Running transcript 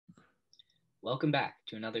Welcome back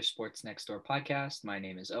to another Sports Next Door podcast. My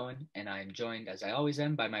name is Owen, and I am joined, as I always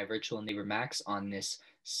am, by my virtual neighbor Max on this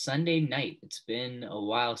Sunday night. It's been a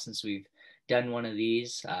while since we've done one of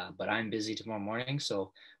these, but I'm busy tomorrow morning,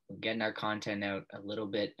 so we're getting our content out a little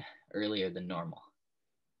bit earlier than normal.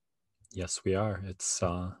 Yes, we are.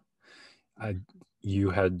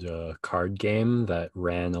 You had a card game that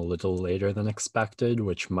ran a little later than expected,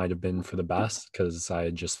 which might have been for the best because I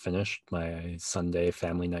had just finished my Sunday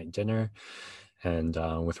family night dinner. And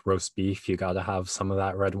with roast beef, you got to have some of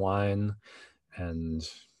that red wine. And,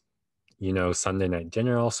 Sunday night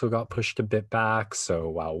dinner also got pushed a bit back. So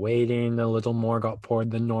while waiting, a little more got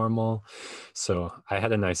poured than normal. So I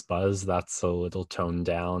had a nice buzz. That's a little toned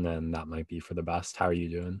down, and that might be for the best. How are you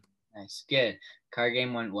doing? Nice, good. Card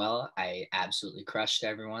game went well. I absolutely crushed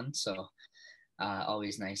everyone. So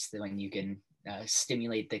always nice that when you can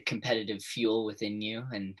stimulate the competitive fuel within you,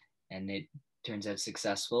 and it turns out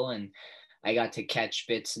successful. And I got to catch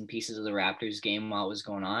bits and pieces of the Raptors game while it was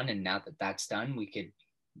going on. And now that that's done, we could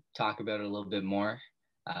talk about it a little bit more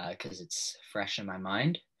because it's fresh in my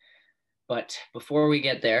mind. But before we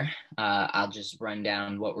get there, I'll just run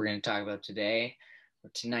down what we're going to talk about today, or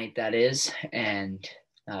tonight, that is. And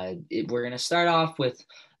we're going to start off with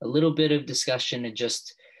a little bit of discussion and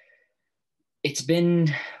just it's been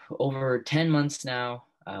over 10 months now.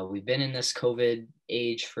 We've been in this COVID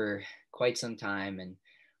age for quite some time, and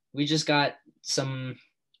we just got some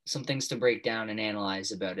things to break down and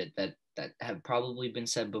analyze about it that have probably been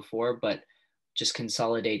said before, but just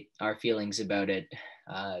consolidate our feelings about it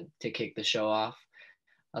to kick the show off.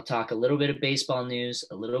 I'll talk a little bit of baseball news,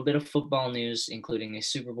 a little bit of football news, including a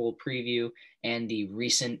Super Bowl preview and the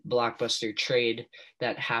recent blockbuster trade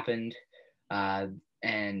that happened.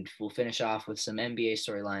 And we'll finish off with some NBA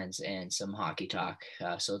storylines and some hockey talk.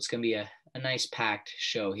 So it's going to be a nice packed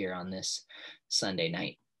show here on this Sunday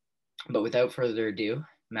night. But without further ado,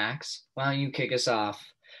 Max, why don't you kick us off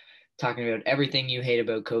talking about everything you hate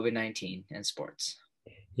about COVID-19 and sports?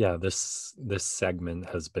 Yeah, this segment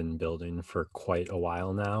has been building for quite a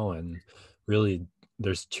while now, and really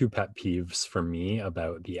there's two pet peeves for me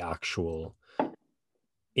about the actual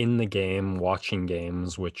in the game watching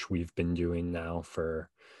games, which we've been doing now for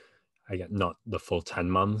I get not the full 10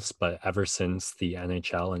 months, but ever since the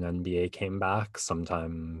NHL and NBA came back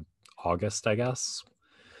sometime August, I guess.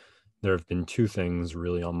 There have been two things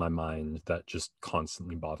really on my mind that just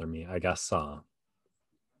constantly bother me. I guess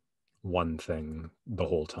one thing the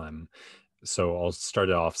whole time. So I'll start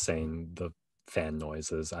it off saying the fan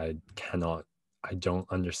noises. I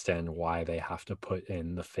don't understand why they have to put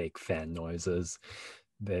in the fake fan noises.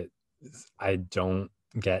 That I don't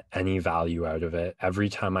get any value out of it. Every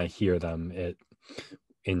time I hear them,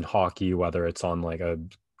 in hockey, whether it's on like a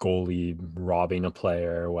goalie robbing a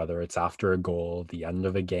player, whether it's after a goal, the end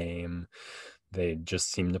of a game, they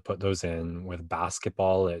just seem to put those in. With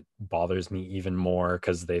basketball, it bothers me even more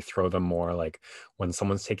because they throw them more like when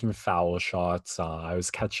someone's taking foul shots. I was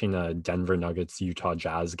catching a Denver Nuggets Utah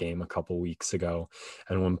Jazz game a couple weeks ago,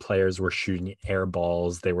 and when players were shooting air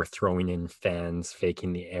balls, they were throwing in fans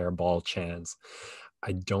faking the air ball chants.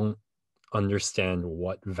 I don't understand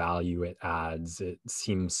what value it adds. It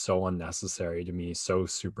seems so unnecessary to me, so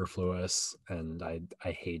superfluous, and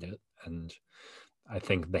I hate it. And I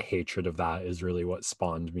think the hatred of that is really what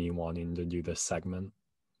spawned me wanting to do this segment.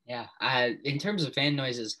 Yeah, in terms of fan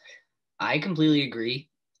noises, I completely agree.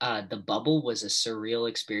 The bubble was a surreal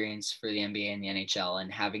experience for the NBA and the NHL,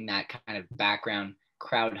 and having that kind of background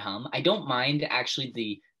crowd hum. I don't mind actually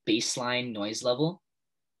the baseline noise level,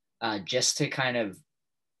 just to kind of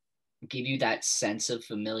give you that sense of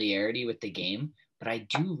familiarity with the game. But I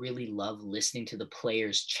do really love listening to the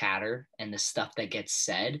players chatter and the stuff that gets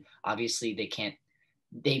said. Obviously,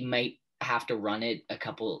 they might have to run it a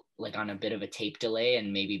couple like on a bit of a tape delay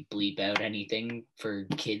and maybe bleep out anything for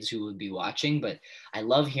kids who would be watching, but I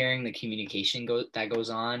love hearing the communication that goes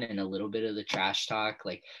on and a little bit of the trash talk.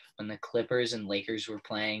 Like when the Clippers and Lakers were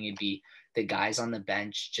playing, it'd be the guys on the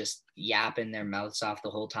bench just yapping their mouths off the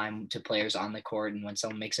whole time to players on the court, and when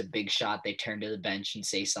someone makes a big shot they turn to the bench and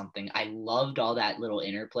say something. I loved all that little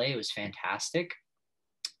interplay. It was fantastic.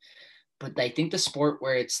 But I think the sport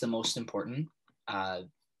where it's the most important,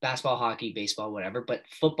 basketball, hockey, baseball, whatever, but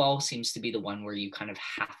football seems to be the one where you kind of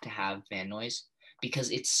have to have fan noise because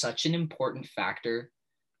it's such an important factor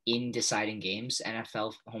in deciding games.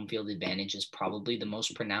 NFL home field advantage is probably the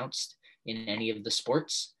most pronounced in any of the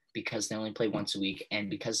sports because they only play once a week, and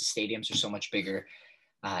because the stadiums are so much bigger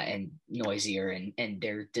and noisier, and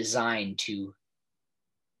they're designed to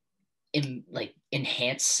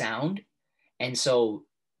enhance sound. And so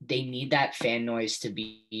they need that fan noise to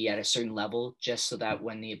be at a certain level, just so that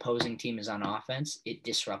when the opposing team is on offense, it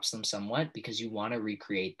disrupts them somewhat, because you want to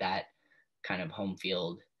recreate that kind of home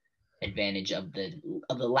field advantage of the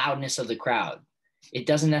loudness of the crowd. It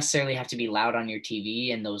doesn't necessarily have to be loud on your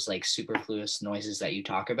TV and those like superfluous noises that you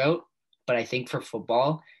talk about. But I think for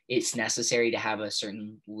football, it's necessary to have a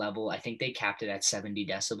certain level. I think they capped it at 70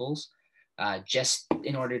 decibels, just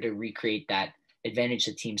in order to recreate that advantage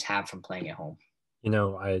that teams have from playing at home.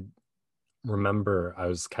 I remember I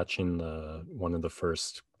was catching one of the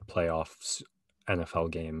first playoffs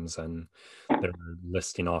NFL games, and they were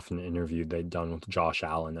listing off an interview they'd done with Josh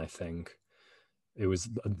Allen. I think it was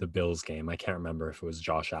the Bills game. I can't remember if it was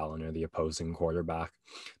Josh Allen or the opposing quarterback,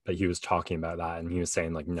 but he was talking about that, and he was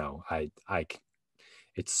saying like, no,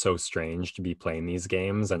 it's so strange to be playing these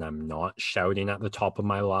games and I'm not shouting at the top of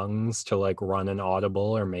my lungs to like run an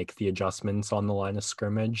audible or make the adjustments on the line of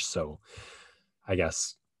scrimmage. So I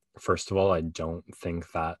guess, first of all, I don't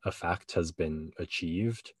think that effect has been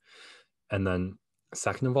achieved. And then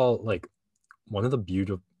second of all, like one of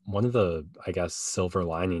the, I guess, silver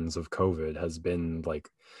linings of COVID has been like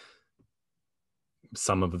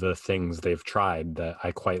some of the things they've tried that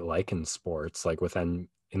I quite like in sports, like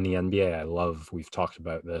in the NBA, we've talked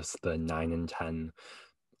about this, the 9 and 10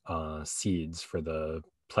 seeds for the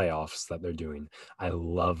playoffs that they're doing. I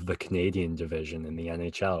love the Canadian division in the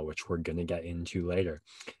NHL, which we're going to get into later.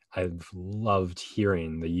 I've loved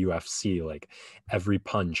hearing the UFC, like every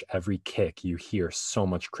punch, every kick, you hear so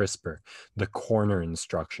much crisper. The corner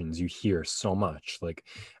instructions, you hear so much. Like,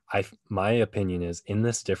 my opinion is, in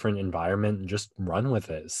this different environment, just run with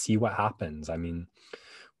it, see what happens. I mean,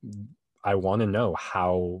 I want to know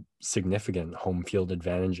how significant home field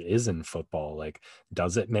advantage is in football. Like,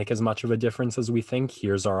 does it make as much of a difference as we think?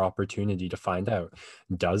 Here's our opportunity to find out.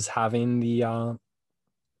 Does having the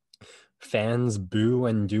fans boo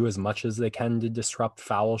and do as much as they can to disrupt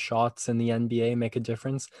foul shots in the NBA make a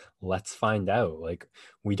difference? Let's find out. Like,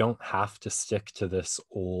 we don't have to stick to this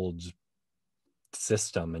old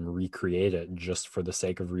system and recreate it just for the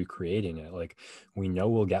sake of recreating it. Like, we know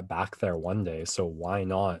we'll get back there one day, so why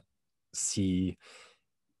not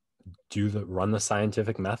run the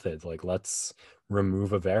scientific method? Like, let's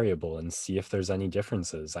remove a variable and see if there's any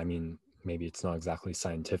differences. I mean, maybe it's not exactly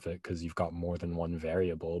scientific because you've got more than one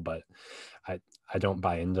variable, but I don't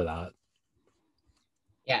buy into that.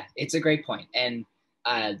 Yeah, it's a great point. And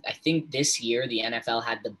I think this year the NFL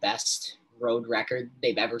had the best road record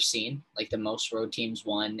they've ever seen. Like, the most road teams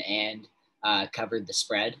won and covered the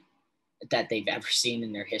spread that they've ever seen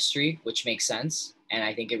in their history, which makes sense. And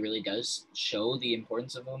I think it really does show the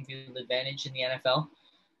importance of home field advantage in the NFL.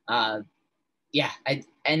 I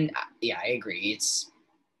agree.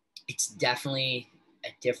 It's definitely a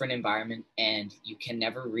different environment, and you can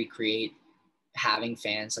never recreate having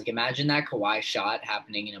fans. Like, imagine that Kawhi shot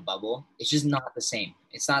happening in a bubble. It's just not the same.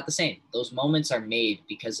 It's not the same. Those moments are made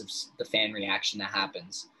because of the fan reaction that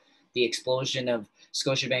happens. The explosion of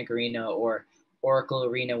Scotiabank Arena or Oracle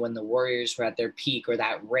Arena when the Warriors were at their peak, or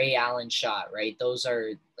that Ray Allen shot, right? Those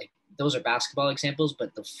are basketball examples,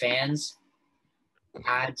 but the fans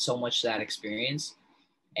add so much to that experience,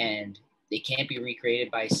 and they can't be recreated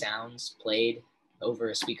by sounds played over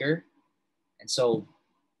a speaker. And so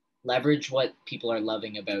leverage what people are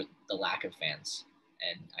loving about the lack of fans.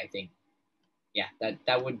 And I think, yeah,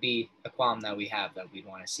 that would be a qualm that we have that we'd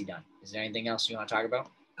want to see done. Is there anything else you want to talk about?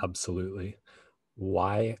 Absolutely.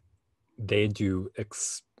 Why they do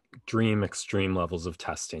extreme levels of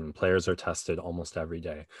testing. Players are tested almost every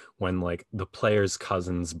day. When like the player's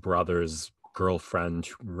cousin's brother's girlfriend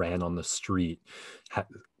who ran on the street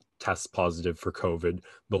tests positive for COVID,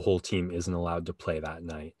 the whole team isn't allowed to play that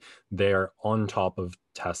night. They're on top of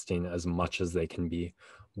testing as much as they can be.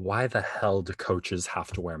 Why the hell do coaches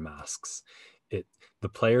have to wear masks? The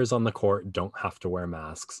players on the court don't have to wear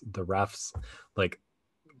masks. The refs, like,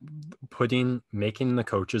 making the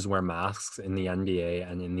coaches wear masks in the NBA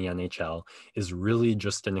and in the NHL is really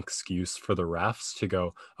just an excuse for the refs to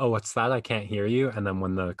go, oh, what's that? I can't hear you. And then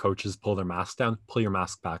when the coaches pull their mask down, pull your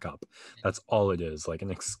mask back up. That's all it is, like an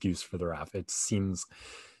excuse for the ref. It seems,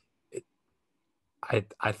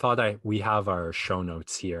 I thought we have our show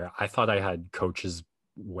notes here. I thought I had coaches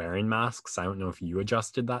wearing masks. I don't know if you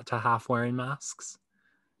adjusted that to half wearing masks.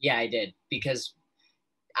 Yeah, I did, because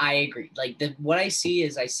I agree. Like, what I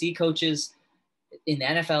see coaches in the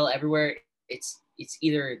NFL everywhere. It's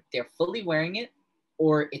either they're fully wearing it,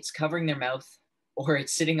 or it's covering their mouth, or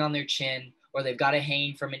it's sitting on their chin, or they've got it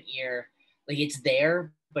hanging from an ear. Like, it's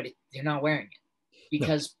there, but they're not wearing it,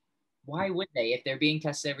 because why would they, if they're being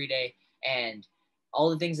tested every day and all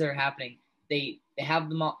the things that are happening? They have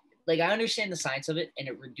them all. like, I understand the science of it and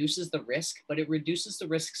it reduces the risk, but it reduces the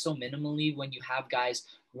risk so minimally when you have guys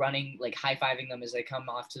running, like high-fiving them as they come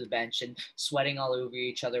off to the bench and sweating all over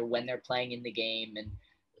each other when they're playing in the game. And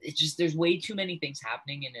it's just, there's way too many things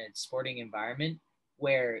happening in a sporting environment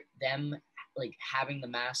where them like having the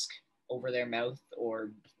mask over their mouth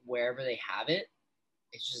or wherever they have it,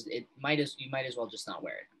 it's just, you might as well just not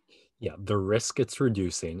wear it. Yeah, the risk it's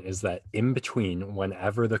reducing is that in between,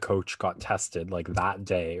 whenever the coach got tested, like that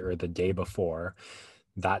day or the day before,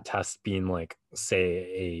 that test being like, say,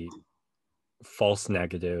 a false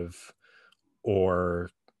negative, or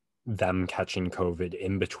them catching COVID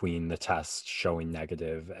in between the test showing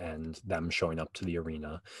negative and them showing up to the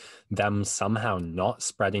arena, them somehow not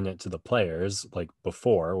spreading it to the players like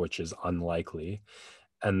before, which is unlikely.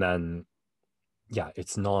 And then, yeah,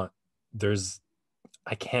 it's not,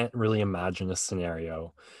 I can't really imagine a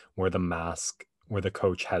scenario where the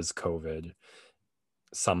coach has COVID,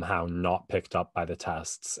 somehow not picked up by the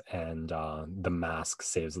tests, and the mask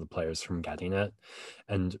saves the players from getting it.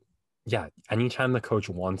 And yeah, anytime the coach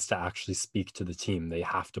wants to actually speak to the team, they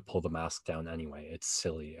have to pull the mask down anyway. It's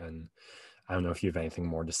silly. And I don't know if you have anything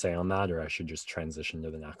more to say on that, or I should just transition to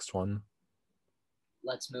the next one.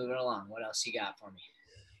 Let's move it along. What else you got for me?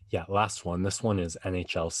 Yeah, last one. This one is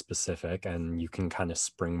NHL specific, and you can kind of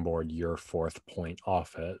springboard your fourth point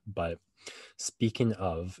off it. But speaking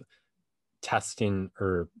of testing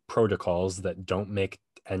or protocols that don't make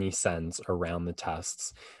any sense around the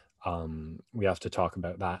tests, we have to talk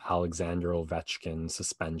about that Alexander Ovechkin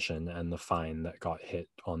suspension and the fine that got hit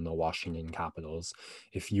on the Washington Capitals.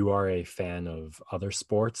 If you are a fan of other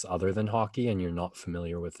sports other than hockey and you're not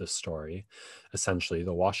familiar with this story, essentially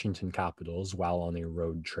the Washington Capitals, while on a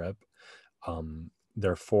road trip,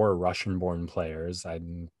 there are 4 Russian-born players. I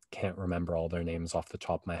can't remember all their names off the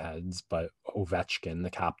top of my head, but Ovechkin,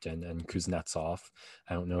 the captain, and Kuznetsov.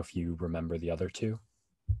 I don't know if you remember the other 2.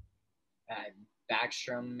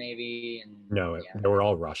 Backstrom maybe, and No, they were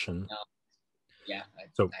all Russian. No. Yeah, I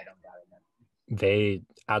don't got it. They,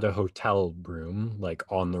 at a hotel room, like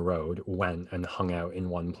on the road, went and hung out in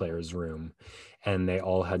one player's room, and they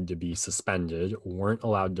all had to be suspended, weren't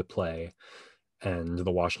allowed to play, and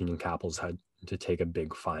the Washington Capitals had to take a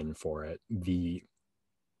big fine for it. The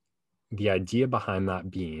idea behind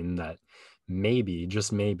that being that maybe,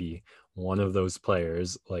 just maybe, one of those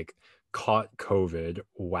players like caught COVID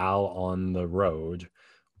while on the road,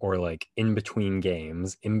 or like in between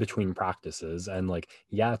games, in between practices. And like,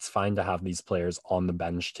 yeah, it's fine to have these players on the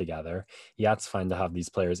bench together. Yeah, it's fine to have these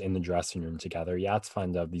players in the dressing room together. Yeah, it's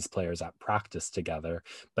fine to have these players at practice together.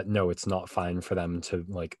 But no, it's not fine for them to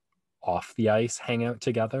like off the ice hang out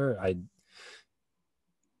together. I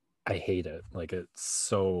hate it. Like, it's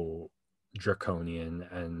so draconian,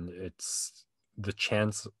 and it's the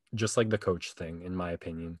chance, just like the coach thing, in my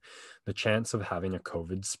opinion, the chance of having a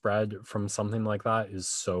COVID spread from something like that is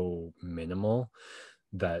so minimal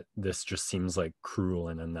that this just seems like cruel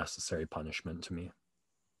and unnecessary punishment to me.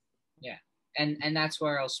 Yeah. And that's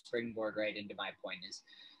where I'll springboard right into my point is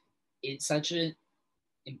it's such an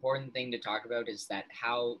important thing to talk about, is that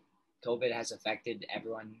how COVID has affected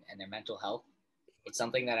everyone and their mental health. It's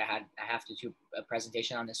something that I have to do a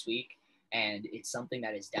presentation on this week, and it's something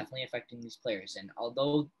that is definitely affecting these players. And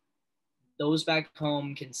although those back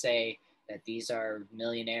home can say that these are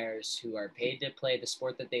millionaires who are paid to play the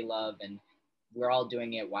sport that they love and we're all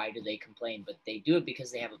doing it, why do they complain? But they do it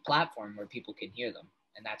because they have a platform where people can hear them,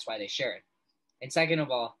 and that's why they share it. And second of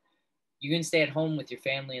all, you can stay at home with your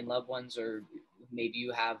family and loved ones, or maybe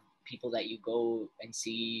you have people that you go and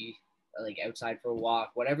see like outside for a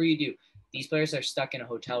walk, whatever you do. These players are stuck in a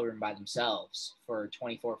hotel room by themselves for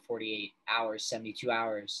 24, 48 hours, 72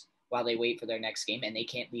 hours while they wait for their next game, and they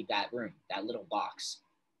can't leave that room, that little box.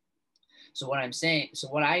 So what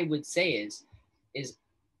I would say is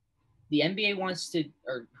the NBA wants to,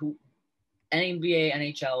 or who, NBA,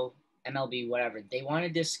 NHL, MLB, whatever, they want to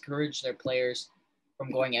discourage their players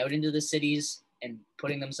from going out into the cities and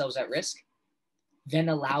putting themselves at risk, then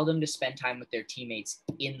allow them to spend time with their teammates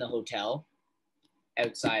in the hotel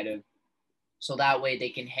outside of, so that way they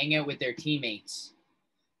can hang out with their teammates,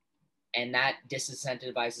 and that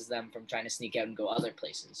disincentivizes them from trying to sneak out and go other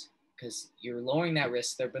places, because you're lowering that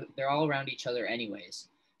risk. They're all around each other anyways.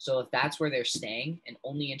 So if that's where they're staying and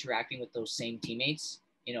only interacting with those same teammates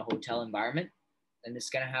in a hotel environment, then it's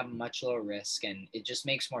going to have a much lower risk, and it just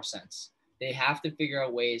makes more sense. They have to figure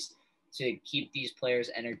out ways to keep these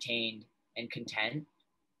players entertained and content,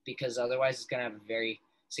 because otherwise it's going to have a very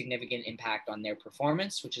significant impact on their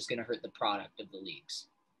performance, which is going to hurt the product of the leagues.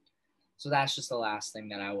 So that's just the last thing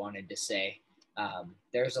that I wanted to say.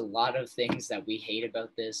 There's a lot of things that we hate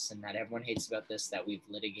about this and that everyone hates about this that we've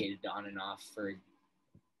litigated on and off for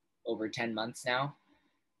over 10 months now.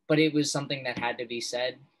 But it was something that had to be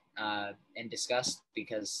said and discussed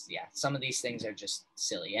because, yeah, some of these things are just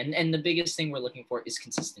silly. And the biggest thing we're looking for is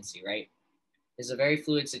consistency, right? It's a very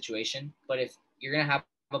fluid situation, but if you're going to have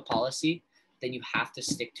a policy, then you have to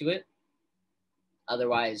stick to it.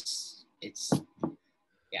 Otherwise,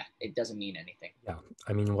 it doesn't mean anything. Yeah.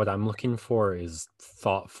 I mean, what I'm looking for is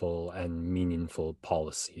thoughtful and meaningful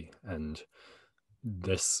policy. And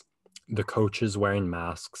the coaches wearing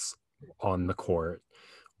masks on the court,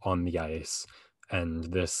 on the ice, and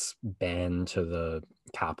this ban to the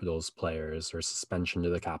Capitals players or suspension to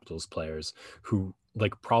the Capitals players who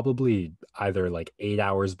probably either 8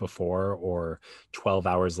 hours before or 12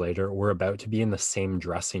 hours later were about to be in the same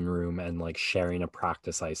dressing room and sharing a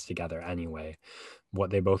practice ice together anyway. What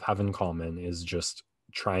they both have in common is just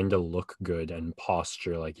trying to look good and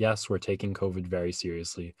posture yes, we're taking COVID very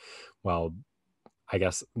seriously. Well, I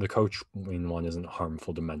guess the coaching one isn't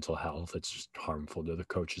harmful to mental health. It's just harmful to the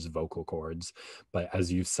coach's vocal cords. But as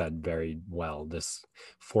you said very well, this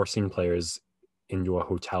forcing players into a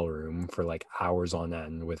hotel room for hours on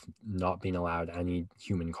end with not being allowed any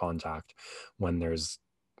human contact when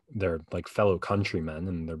they're fellow countrymen.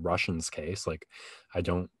 In the Russians' case,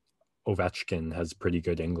 Ovechkin has pretty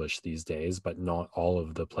good English these days, but not all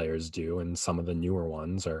of the players do. And some of the newer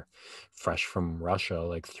ones are fresh from Russia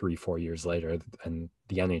 3-4 years later. And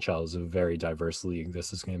the NHL is a very diverse league.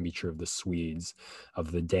 This is going to be true of the Swedes,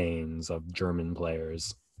 of the Danes, of German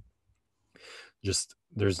players. Just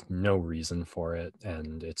there's no reason for it,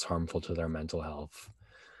 and it's harmful to their mental health.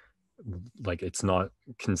 It's not,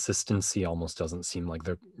 consistency almost doesn't seem like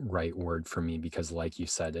the right word for me, because like you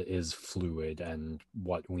said, it is fluid and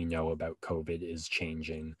what we know about COVID is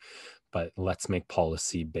changing. But let's make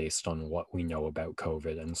policy based on what we know about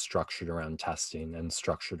COVID and structured around testing and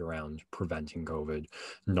structured around preventing COVID,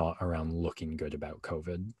 not around looking good about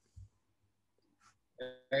COVID.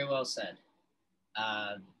 Very well said.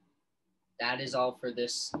 That is all for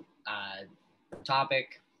this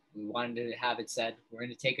topic. We wanted to have it said. We're going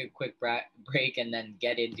to take a quick break and then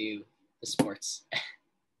get into the sports.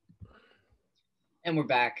 And we're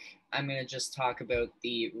back. I'm going to just talk about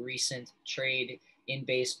the recent trade in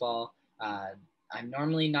baseball. I'm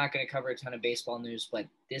normally not going to cover a ton of baseball news, but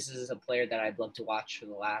this is a player that I've loved to watch for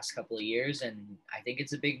the last couple of years, and I think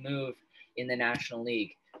it's a big move in the National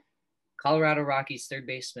League. Colorado Rockies third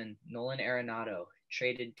baseman Nolan Arenado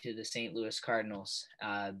traded to the St. Louis Cardinals.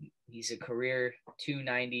 He's a career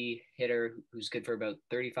 .290 hitter who's good for about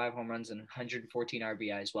 35 home runs and 114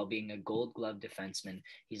 RBIs while being a Gold Glove defenseman.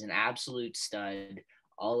 He's an absolute stud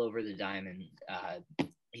all over the diamond.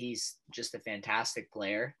 He's just a fantastic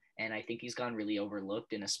player, and I think he's gone really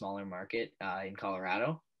overlooked in a smaller market in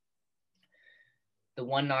Colorado. The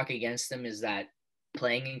one knock against him is that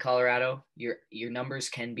playing in Colorado, your numbers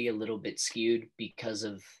can be a little bit skewed because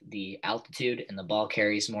of the altitude, and the ball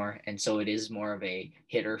carries more. And so it is more of a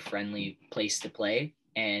hitter-friendly place to play.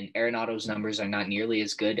 And Arenado's numbers are not nearly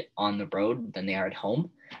as good on the road than they are at home.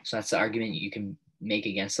 So that's the argument you can make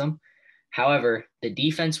against them. However, the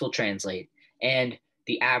defense will translate, and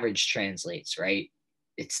the average translates, right?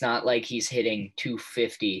 It's not like he's hitting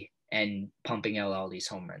 250 and pumping out all these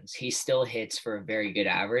home runs. He still hits for a very good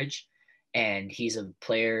average. And he's a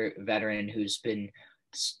player veteran who's been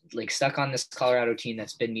stuck on this Colorado team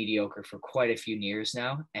that's been mediocre for quite a few years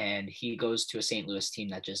now. And he goes to a St. Louis team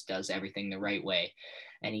that just does everything the right way.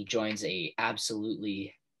 And he joins a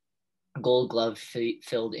absolutely Gold Glove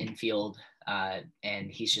filled infield. And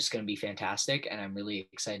he's just going to be fantastic. And I'm really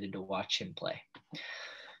excited to watch him play.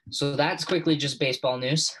 So that's quickly just baseball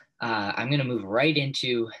news. I'm going to move right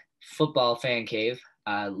into football fan cave,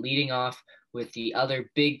 leading off with the other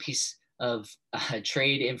big piece of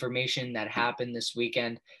trade information that happened this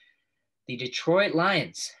weekend. The Detroit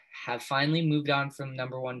Lions have finally moved on from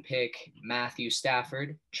number one pick Matthew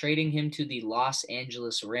Stafford, trading him to the Los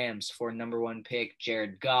Angeles Rams for number one pick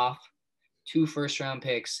Jared Goff, 2 first-round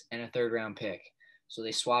picks, and a third-round pick. So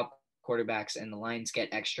they swap quarterbacks, and the Lions get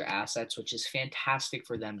extra assets, which is fantastic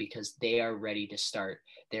for them because they are ready to start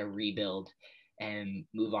their rebuild and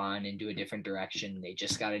move on and do a different direction. They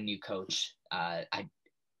just got a new coach.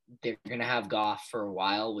 They're going to have Goff for a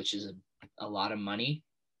while, which is a lot of money,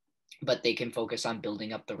 but they can focus on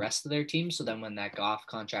building up the rest of their team. So then when that Goff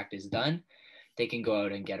contract is done, they can go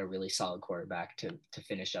out and get a really solid quarterback to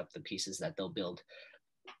finish up the pieces that they'll build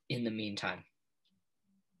in the meantime.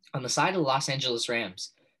 On the side of the Los Angeles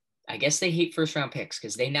Rams, I guess they hate first round picks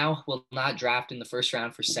because they now will not draft in the first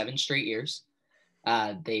round for 7 straight years.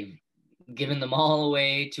 They've given them all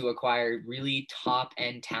away to acquire really top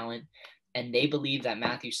end talent. And they believe that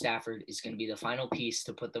Matthew Stafford is going to be the final piece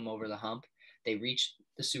to put them over the hump. They reached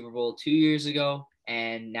the Super Bowl 2 years ago,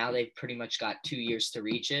 and now they've pretty much got 2 years to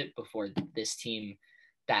reach it before this team,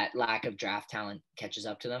 that lack of draft talent, catches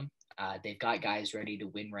up to them. They've got guys ready to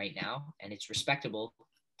win right now, and it's respectable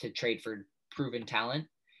to trade for proven talent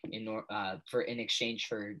in exchange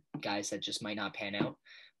for guys that just might not pan out.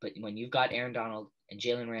 But when you've got Aaron Donald and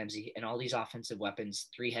Jalen Ramsey and all these offensive weapons,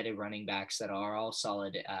 three-headed running backs that are all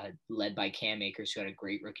solid, led by Cam Akers, who had a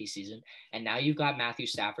great rookie season, and now you've got Matthew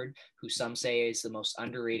Stafford, who some say is the most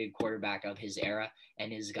underrated quarterback of his era,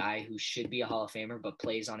 and is a guy who should be a Hall of Famer, but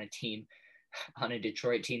plays on a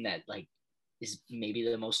Detroit team that is maybe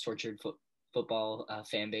the most tortured football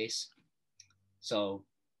fan base. So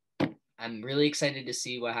I'm really excited to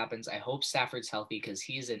see what happens. I hope Stafford's healthy because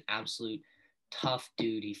he is an absolute tough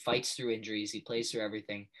dude. He fights through injuries. He plays through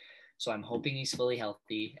everything. So I'm hoping he's fully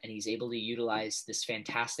healthy and he's able to utilize this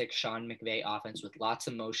fantastic Sean McVay offense with lots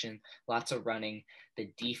of motion, lots of running. The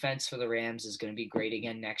defense for the Rams is going to be great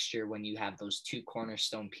again next year when you have those two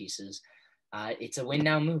cornerstone pieces. It's a win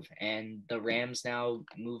now move, and the Rams now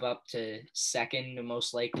move up to second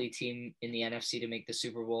most likely team in the NFC to make the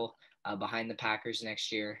Super Bowl, behind the Packers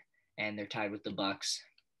next year, and they're tied with the Bucks.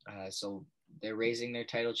 So they're raising their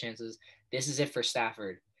title chances. This is it for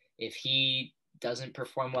Stafford. If he doesn't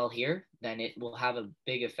perform well here, then it will have a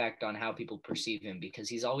big effect on how people perceive him, because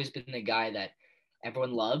he's always been the guy that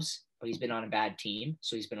everyone loves, but he's been on a bad team,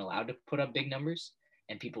 so he's been allowed to put up big numbers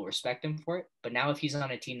and people respect him for it. But now if he's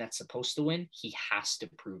on a team that's supposed to win, he has to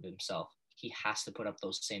prove himself. He has to put up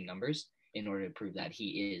those same numbers in order to prove that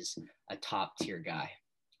he is a top tier guy.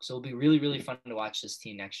 So it'll be really, really fun to watch this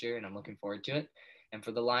team next year, and I'm looking forward to it. And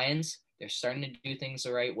for the Lions, they're starting to do things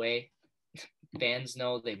the right way. Fans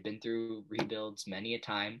know they've been through rebuilds many a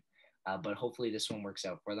time, but hopefully this one works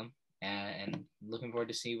out for them. And looking forward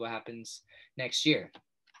to see what happens next year.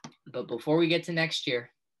 But before we get to next year,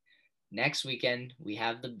 next weekend, we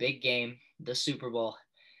have the big game, the Super Bowl.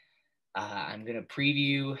 I'm going to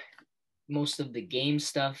preview most of the game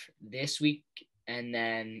stuff this week, and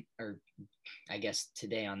then, or I guess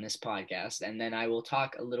today on this podcast, and then I will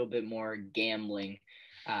talk a little bit more gambling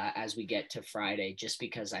as we get to Friday, just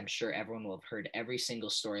because I'm sure everyone will have heard every single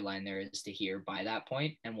storyline there is to hear by that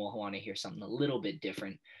point, and we'll want to hear something a little bit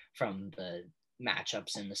different from the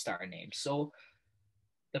matchups and the star names. So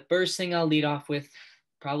the first thing I'll lead off with,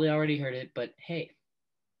 probably already heard it, but hey,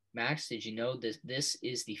 Max, did you know this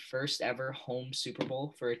is the first ever home Super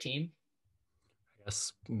Bowl for a team? I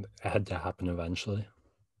guess it had to happen eventually.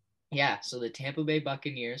 Yeah, so the Tampa Bay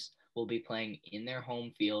Buccaneers will be playing in their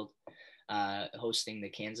home field, hosting the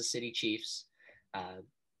Kansas City Chiefs.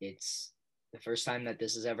 It's the first time that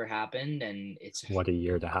this has ever happened, and it's what a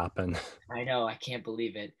year to happen. I know, I can't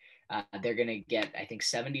believe it. They're going to get, I think,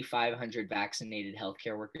 7,500 vaccinated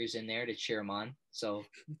healthcare workers in there to cheer them on. So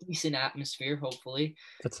decent atmosphere, hopefully.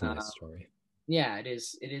 That's a nice story. Yeah, it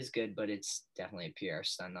is. It is good, but it's definitely a PR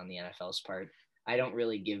stunt on the NFL's part. I don't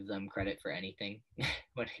really give them credit for anything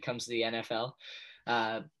when it comes to the NFL.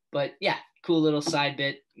 But yeah, cool little side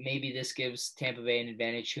bit. Maybe this gives Tampa Bay an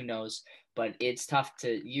advantage. Who knows? But it's tough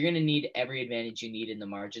you're going to need every advantage you need in the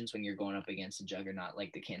margins when you're going up against a juggernaut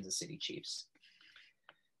like the Kansas City Chiefs.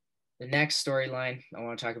 The next storyline I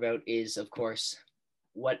want to talk about is, of course,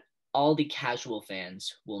 what all the casual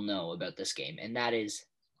fans will know about this game, and that is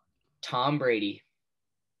Tom Brady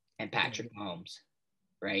and Patrick Mahomes,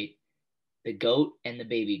 right? The goat and the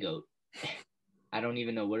baby goat. I don't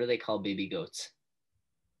even know. What do they call baby goats?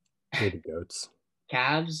 Baby goats.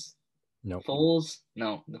 Calves? No. Foals?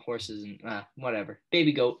 No, the horses and whatever.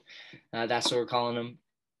 Baby goat. That's what we're calling them.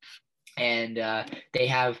 And they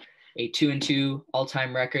have a 2-2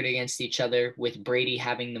 all-time record against each other, with Brady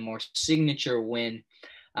having the more signature win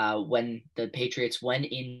when the Patriots went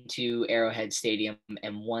into Arrowhead Stadium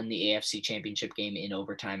and won the AFC Championship game in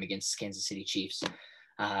overtime against Kansas City Chiefs.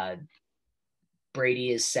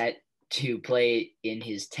 Brady is set to play in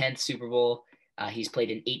his 10th Super Bowl. He's played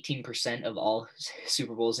in 18% of all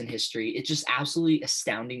Super Bowls in history. It's just absolutely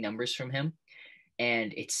astounding numbers from him.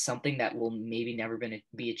 And it's something that will maybe never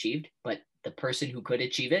be achieved. But the person who could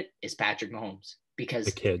achieve it is Patrick Mahomes. Because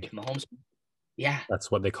the kid. Mahomes, yeah.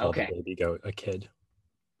 That's what they call the baby goat, a kid.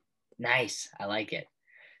 Nice. I like it.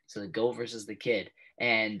 So the goat versus the kid.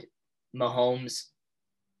 And Mahomes,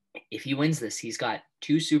 if he wins this, he's got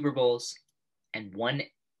 2 Super Bowls and 1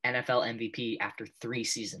 NFL MVP after 3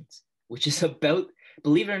 seasons, which is about,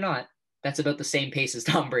 believe it or not, that's about the same pace as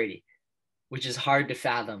Tom Brady, which is hard to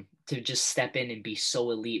fathom, to just step in and be so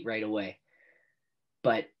elite right away.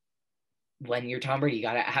 But when you're Tom Brady, you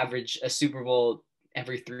got to average a Super Bowl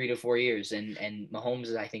every 3 to 4 years. And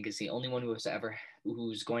Mahomes, I think, is the only one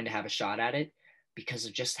who's going to have a shot at it because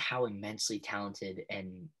of just how immensely talented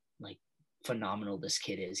and like phenomenal this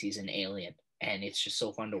kid is. He's an alien, and it's just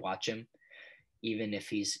so fun to watch him, even if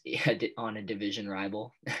he's on a division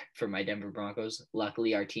rival for my Denver Broncos.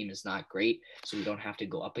 Luckily, our team is not great, so we don't have to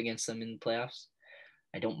go up against them in the playoffs.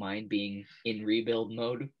 I don't mind being in rebuild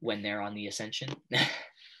mode when they're on the ascension.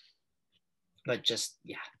 But just,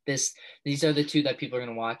 yeah, these are the two that people are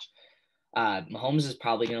going to watch. Mahomes is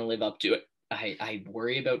probably going to live up to it. I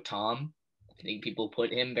worry about Tom. I think people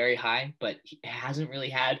put him very high, but he hasn't really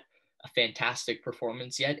had a fantastic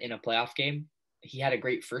performance yet in a playoff game. He had a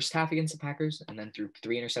great first half against the Packers and then threw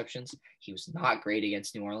 3 interceptions. He was not great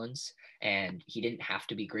against New Orleans, and he didn't have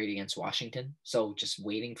to be great against Washington. So just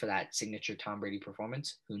waiting for that signature Tom Brady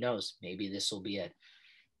performance. Who knows? Maybe this will be it.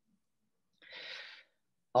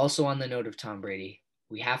 Also, on the note of Tom Brady,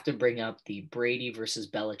 we have to bring up the Brady versus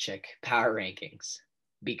Belichick power rankings,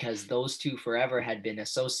 because those two forever had been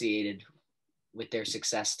associated with their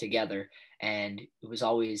success together. And it was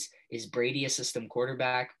always, is Brady a system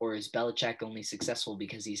quarterback, or is Belichick only successful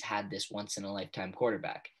because he's had this once in a lifetime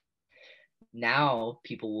quarterback? Now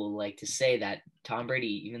people will like to say that Tom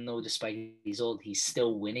Brady, even though despite he's old, he's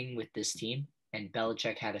still winning with this team. And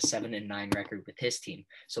Belichick had a 7-9 record with his team.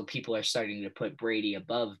 So people are starting to put Brady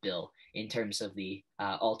above Bill in terms of the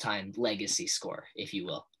all-time legacy score, if you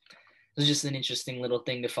will. It's just an interesting little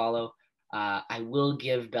thing to follow. I will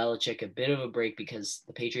give Belichick a bit of a break because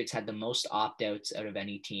the Patriots had the most opt-outs out of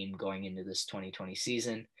any team going into this 2020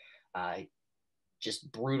 season. Just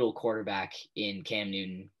brutal quarterback in Cam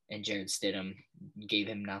Newton, and Jared Stidham gave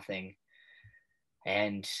him nothing.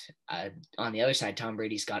 And on the other side, Tom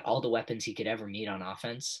Brady's got all the weapons he could ever need on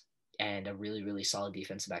offense and a really, really solid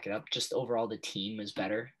defense to back it up. Just overall, the team is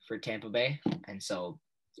better for Tampa Bay.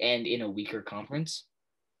 And in a weaker conference.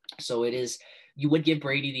 So it is, you would give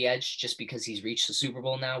Brady the edge just because he's reached the Super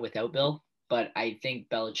Bowl now without Bill. But I think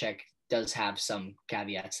Belichick does have some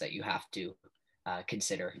caveats that you have to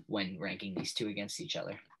consider when ranking these two against each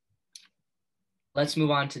other. Let's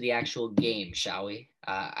move on to the actual game, shall we?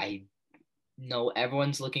 I know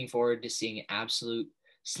everyone's looking forward to seeing an absolute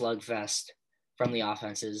slugfest from the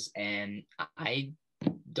offenses, and I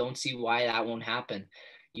don't see why that won't happen.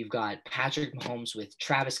 You've got Patrick Mahomes with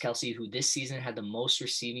Travis Kelce, who this season had the most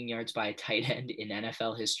receiving yards by a tight end in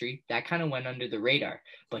NFL history. That kind of went under the radar,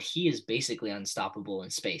 but he is basically unstoppable in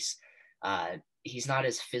space. He's not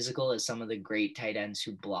as physical as some of the great tight ends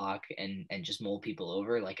who block and just mold people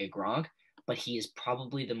over like a Gronk, but he is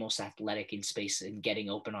probably the most athletic in space and getting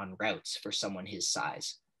open on routes for someone his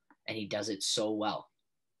size. And he does it so well.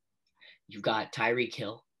 You've got Tyreek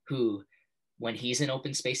Hill, who, when he's in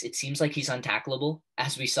open space, it seems like he's untackleable,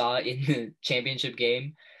 as we saw in the championship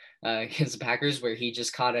game against the Packers, where he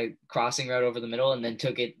just caught a crossing route over the middle and then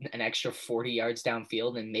took it an extra 40 yards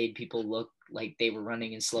downfield and made people look like they were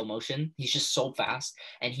running in slow motion. He's just so fast.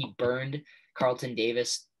 And he burned Carlton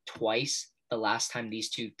Davis twice the last time these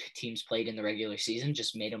two teams played in the regular season,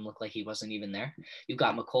 just made him look like he wasn't even there. You've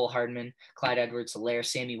got McCole Hardman, Clyde Edwards-Helaire,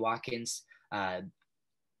 Sammy Watkins,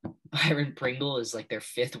 Byron Pringle is like their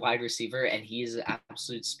 5th wide receiver, and he's an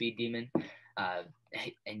absolute speed demon.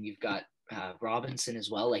 And you've got Robinson as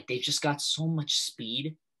well. Like, they've just got so much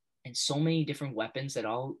speed and so many different weapons that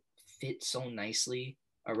all fit so nicely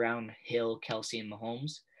around Hill, Kelce, and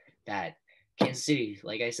Mahomes that Kansas City,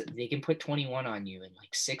 like I said, they can put 21 on you in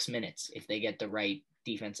like 6 minutes if they get the right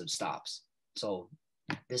defensive stops. So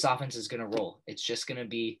this offense is going to roll. It's just going to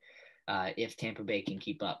be if Tampa Bay can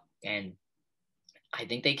keep up. And I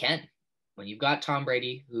think they can. When you've got Tom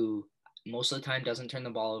Brady, who most of the time doesn't turn the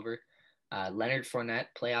ball over, Leonard Fournette,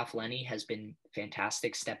 playoff Lenny, has been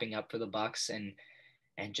fantastic stepping up for the Bucs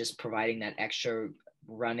and just providing that extra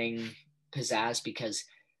running pizzazz, because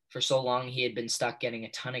for so long he had been stuck getting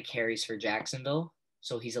a ton of carries for Jacksonville.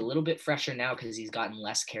 So he's a little bit fresher now because he's gotten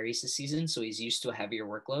less carries this season. So he's used to a heavier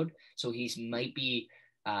workload. So he might be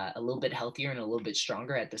a little bit healthier and a little bit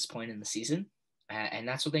stronger at this point in the season. And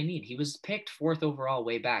that's what they need. He was picked 4th overall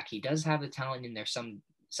way back. He does have the talent in there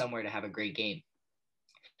somewhere to have a great game.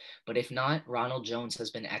 But if not, Ronald Jones has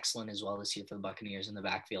been excellent as well this year for the Buccaneers in the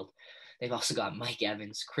backfield. They've also got Mike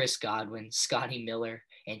Evans, Chris Godwin, Scotty Miller,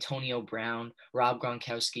 Antonio Brown, Rob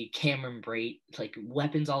Gronkowski, Cameron Brate, like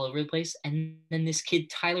weapons all over the place. And then this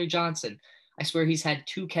kid, Tyler Johnson. I swear he's had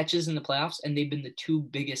 2 catches in the playoffs, and they've been the 2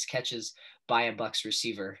 biggest catches by a Bucs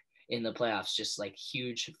receiver in the playoffs. Just like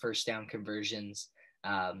huge first down conversions.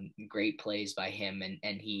 Great plays by him,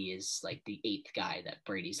 and he is like the 8th guy that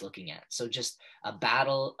Brady's looking at. So just a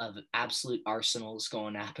battle of absolute arsenals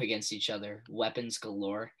going up against each other, weapons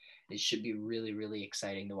galore. It should be really, really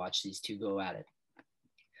exciting to watch these two go at it.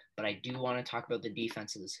 But I do want to talk about the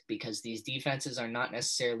defenses, because these defenses are not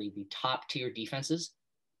necessarily the top tier defenses,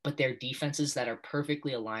 but they're defenses that are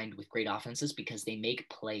perfectly aligned with great offenses because they make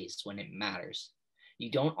plays when it matters. You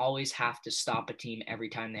don't always have to stop a team every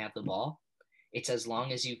time they have the ball. It's as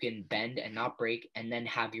long as you can bend and not break, and then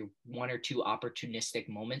have your 1 or 2 opportunistic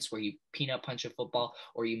moments where you peanut punch a football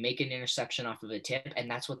or you make an interception off of a tip. And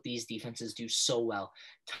that's what these defenses do so well.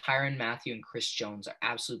 Tyrann Mathieu and Chris Jones are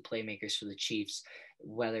absolute playmakers for the Chiefs,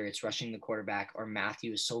 whether it's rushing the quarterback, or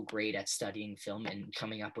Mathieu is so great at studying film and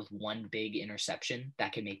coming up with one big interception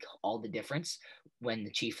that can make all the difference when the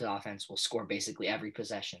Chiefs offense will score basically every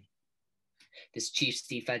possession. This Chiefs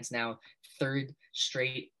defense now 3rd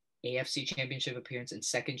straight AFC Championship appearance and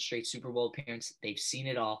 2nd straight Super Bowl appearance. They've seen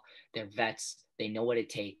it all. They're vets. They know what it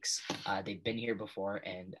takes. They've been here before,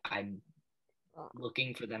 and I'm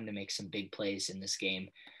looking for them to make some big plays in this game.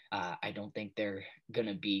 I don't think they're going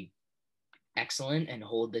to be excellent and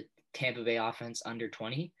hold the Tampa Bay offense under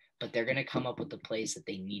 20, but they're going to come up with the plays that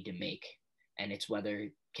they need to make, and it's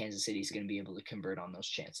whether Kansas City is going to be able to convert on those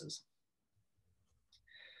chances.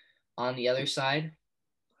 On the other side,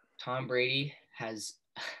 Tom Brady has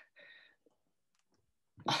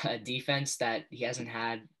a defense that he hasn't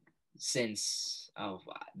had since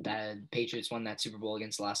the Patriots won that Super Bowl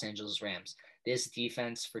against the Los Angeles Rams. This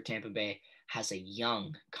defense for Tampa Bay has a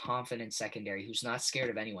young, confident secondary who's not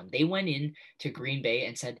scared of anyone. They went in to Green Bay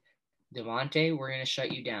and said, Devontae, we're going to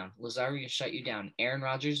shut you down. Lazard, we're going to shut you down. Aaron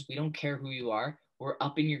Rodgers, we don't care who you are. We're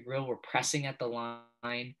up in your grill. We're pressing at the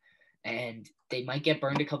line. And they might get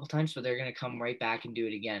burned a couple times, but they're going to come right back and do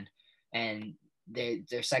it again. And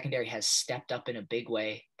their secondary has stepped up in a big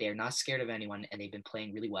way. They're not scared of anyone, and they've been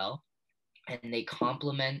playing really well. And they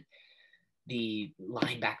complement the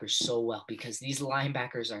linebackers so well, because these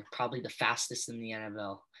linebackers are probably the fastest in the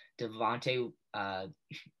NFL. Levante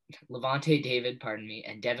David,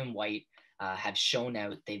 and Devin White have shown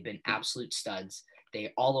out. They've been absolute studs.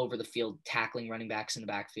 They're all over the field, tackling running backs in the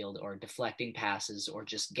backfield, or deflecting passes, or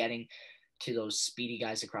just getting to those speedy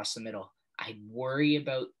guys across the middle. I worry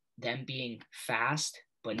about them being fast,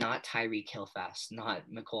 but not Tyreek Hill fast, not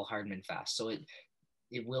Mecole Hardman fast. So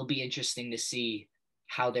it will be interesting to see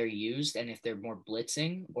how they're used, and if they're more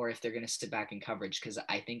blitzing or if they're going to sit back in coverage, because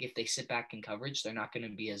I think if they sit back in coverage, they're not going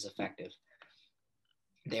to be as effective.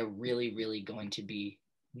 They're really, really going to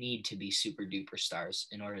need to be super duper stars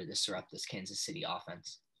in order to disrupt this Kansas City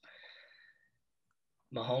offense.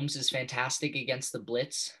 Mahomes is fantastic against the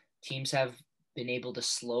blitz. Teams have been able to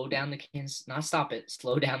slow down the Kansas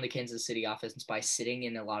City offense by sitting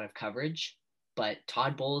in a lot of coverage. But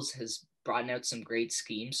Todd Bowles has brought out some great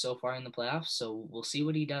schemes so far in the playoffs. So we'll see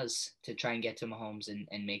what he does to try and get to Mahomes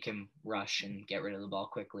and make him rush and get rid of the ball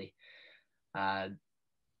quickly.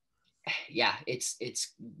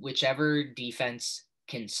 It's whichever defense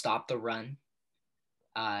can stop the run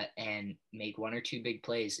and make 1 or 2 big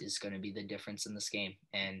plays is going to be the difference in this game.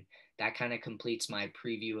 And that kind of completes my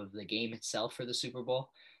preview of the game itself for the Super Bowl.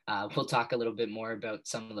 We'll talk a little bit more about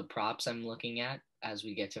some of the props I'm looking at as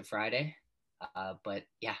we get to Friday. But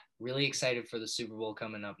yeah, really excited for the Super Bowl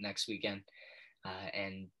coming up next weekend.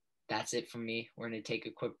 And that's it from me. We're going to take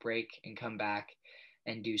a quick break and come back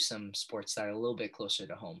and do some sports that are a little bit closer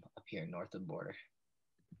to home up here north of the border.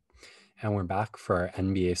 And we're back for our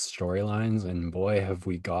NBA storylines, and boy, have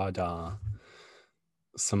we got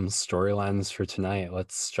some storylines for tonight.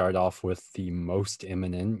 Let's start off with the most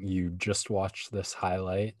imminent. You just watched this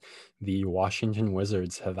highlight. The Washington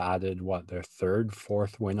Wizards have added their 3rd,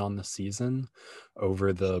 4th win on the season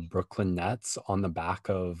over the Brooklyn Nets on the back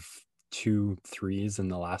of 2 threes in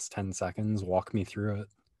the last 10 seconds. Walk me through it.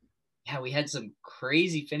 Yeah, we had some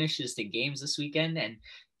crazy finishes to games this weekend, and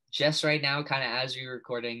just right now, kind of as we were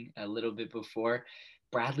recording a little bit before,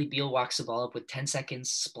 Bradley Beal walks the ball up with 10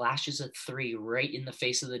 seconds, splashes a 3 right in the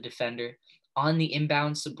face of the defender. On the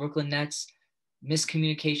inbounds, the Brooklyn Nets,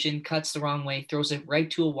 miscommunication, cuts the wrong way, throws it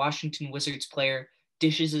right to a Washington Wizards player,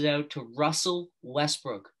 dishes it out to Russell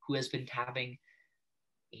Westbrook, who has been having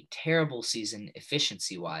a terrible season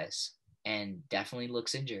efficiency-wise and definitely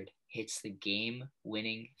looks injured. Hits the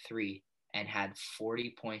game-winning 3 and had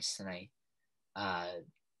 40 points tonight.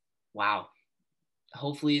 Wow.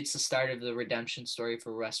 Hopefully it's the start of the redemption story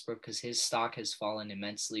for Westbrook, because his stock has fallen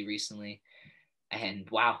immensely recently. And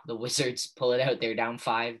wow, the Wizards pull it out. They're down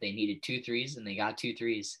 5. They needed 2 threes, and they got 2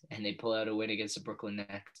 threes. And they pull out a win against the Brooklyn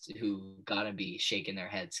Nets, who got to be shaking their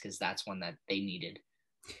heads, because that's one that they needed.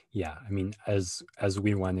 Yeah, I mean, as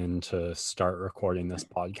we went in to start recording this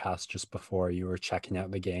podcast just before you were checking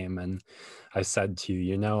out the game, and I said to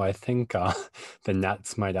you, I think the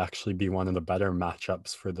Nets might actually be one of the better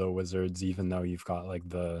matchups for the Wizards, even though you've got like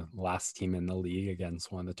the last team in the league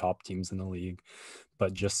against one of the top teams in the league.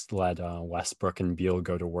 But just let Westbrook and Beal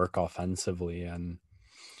go to work offensively, and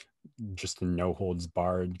just a no holds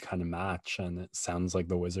barred kind of match. And it sounds like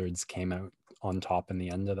the Wizards came out on top in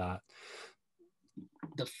the end of that.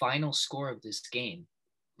 The final score of this game,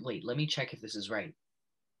 wait, let me check if this is right.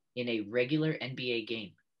 In a regular NBA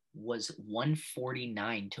game was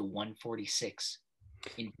 149 to 146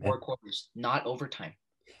 in 4 quarters, not overtime.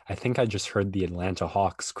 I think I just heard the Atlanta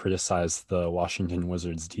Hawks criticize the Washington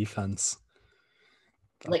Wizards defense.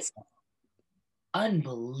 Like,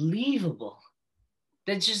 unbelievable.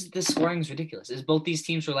 That's just, the scoring is ridiculous. Is both these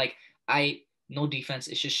teams were like, no defense,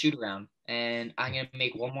 it's just shoot around, and I'm gonna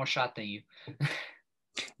make one more shot than you.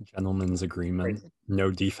 Gentleman's agreement. Crazy.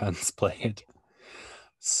 No defense played.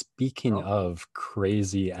 Speaking of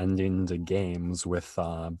crazy ending to games with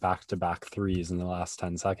back-to-back threes in the last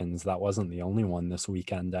 10 seconds, that wasn't the only one this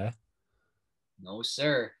weekend, eh? No,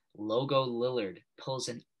 sir. Logo Lilliard pulls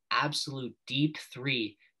an absolute deep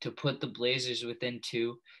three to put the Blazers within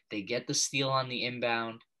 2. They get the steal on the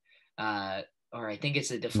inbound, or I think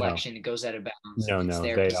it's a deflection. No. It goes out of bounds.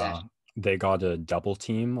 No, they got a double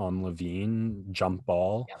team on Levine, jump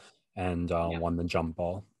ball, and won the jump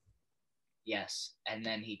ball. Yes, and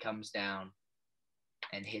then he comes down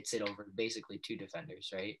and hits it over basically 2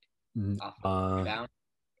 defenders, right? Off the rebound.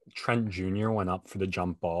 Trent Jr. went up for the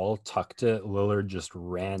jump ball, tucked it. Lillard just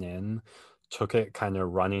ran in, took it kind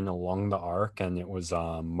of running along the arc, and it was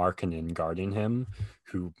Markkanen guarding him,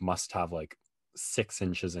 who must have like 6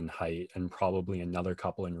 inches in height and probably another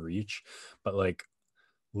couple in reach. But like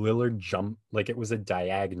Lillard jumped, like it was a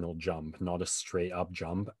diagonal jump, not a straight up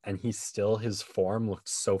jump. And his form looked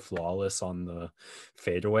so flawless on the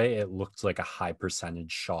fadeaway. It looked like a high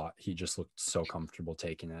percentage shot. He just looked so comfortable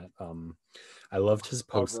taking it. I loved his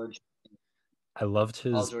post. I loved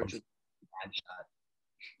his. Paul George would say bad shot.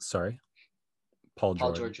 Sorry? Paul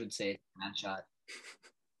George would say bad shot.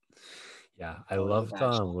 Yeah, I loved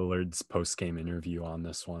Lillard's post-game interview on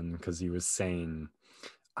this one because he was saying,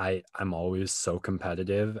 I'm always so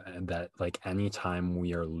competitive, and that like anytime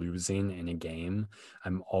we are losing in a game,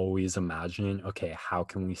 I'm always imagining, okay, how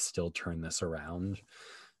can we still turn this around?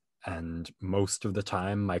 And most of the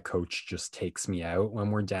time my coach just takes me out when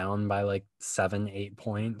we're down by like 7-8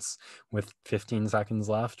 points with 15 seconds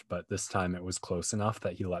left. But this time it was close enough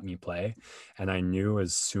that he let me play. And I knew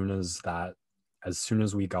as soon as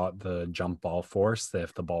we got the jump ball force, that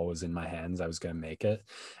if the ball was in my hands, I was going to make it.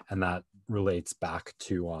 And that relates back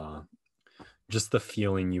to just the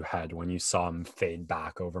feeling you had when you saw him fade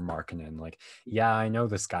back over Markkanen. Like, yeah, I know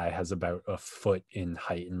this guy has about a foot in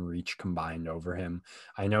height and reach combined over him.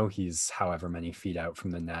 I know he's however many feet out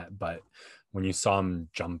from the net, but when you saw him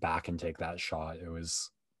jump back and take that shot, it was,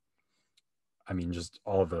 I mean, just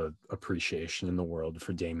all the appreciation in the world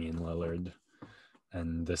for Damian Lillard.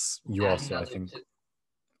 And this, you also, I think,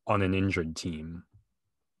 on an injured team.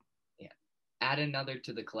 Yeah. Add another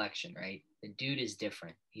to the collection, right? The dude is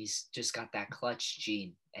different. He's just got that clutch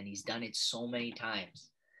gene, and he's done it so many times.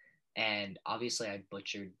 And obviously I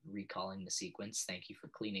butchered recalling the sequence. Thank you for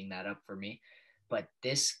cleaning that up for me. But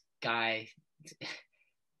this guy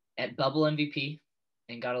at bubble MVP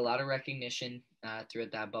and got a lot of recognition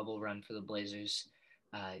throughout that bubble run for the Blazers.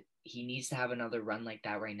 He needs to have another run like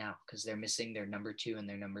that right now because they're missing their number 2 and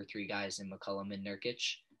their number 3 guys in McCollum and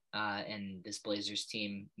Nurkic. And this Blazers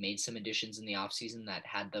team made some additions in the offseason that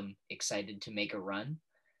had them excited to make a run.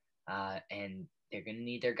 And they're going to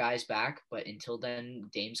need their guys back. But until then,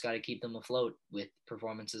 Dame's got to keep them afloat with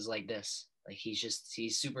performances like this. Like he's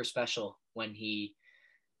super special when he's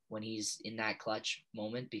in that clutch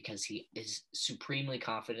moment because he is supremely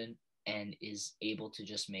confident and is able to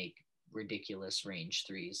just make ridiculous range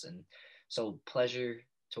threes. And so pleasure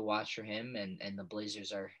to watch for him, and the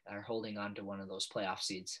Blazers are holding on to one of those playoff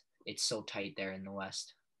seeds. It's so tight there in the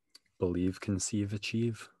West. Believe, conceive,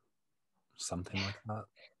 achieve. Something like that.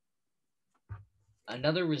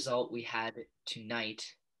 Another result we had tonight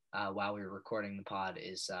while we were recording the pod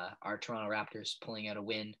is our Toronto Raptors pulling out a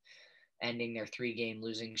win, ending their 3-game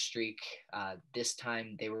losing streak. This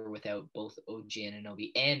time they were without both OG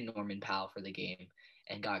Anunoby and Norman Powell for the game,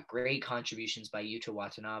 and got great contributions by Yuta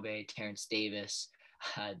Watanabe, Terrence Davis.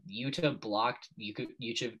 Yuta blocked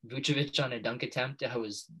Vucevic on a dunk attempt. I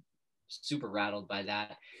was super rattled by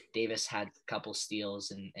that. Davis had a couple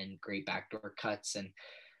steals and great backdoor cuts. And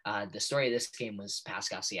the story of this game was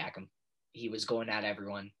Pascal Siakam. He was going at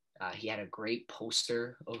everyone. He had a great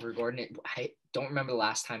poster over Gordon. I don't remember the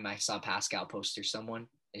last time I saw Pascal poster someone.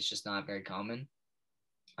 It's just not very common.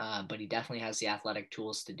 But he definitely has the athletic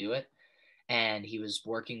tools to do it. And he was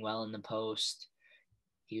working well in the post.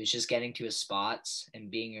 He was just getting to his spots and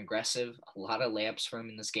being aggressive. A lot of layups for him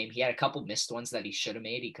in this game. He had a couple missed ones that he should have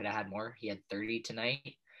made. He could have had more. He had 30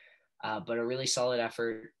 tonight, but a really solid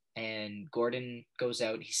effort. And Gordon goes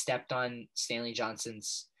out. He stepped on Stanley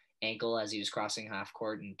Johnson's ankle as he was crossing half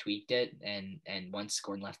court and tweaked it. And once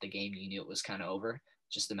Gordon left the game, you knew it was kind of over.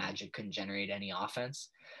 Just the Magic couldn't generate any offense.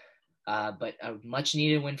 But a much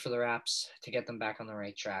needed win for the Raps to get them back on the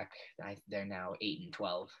right track. They're now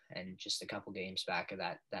 8-12 and just a couple games back of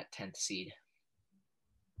that 10th seed.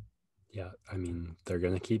 Yeah, I mean, they're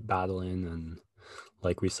going to keep battling. And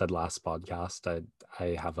like we said last podcast, I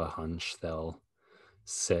have a hunch they'll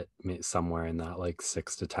sit somewhere in that like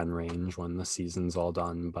 6 to 10 range when the season's all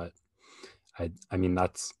done. But I mean,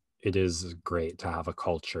 it is great to have a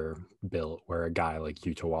culture built where a guy like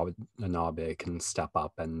Yuta Watanabe can step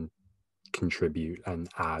up and contribute and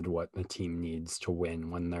add what the team needs to win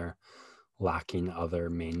when they're lacking other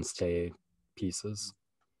mainstay pieces.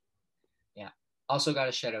 Yeah. Also got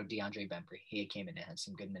to shout out DeAndre Bembry. He came in and had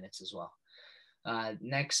some good minutes as well.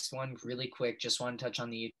 Next one, really quick, just want to touch on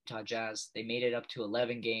the Utah Jazz. They made it up to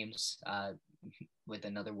 11 games with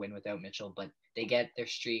another win without Mitchell, but they get their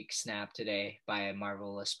streak snapped today by a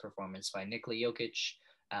marvelous performance by Nikola Jokic,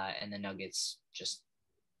 and the Nuggets just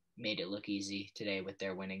made it look easy today with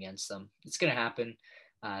their win against them. It's going to happen.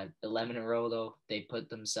 11 in a row, though. They put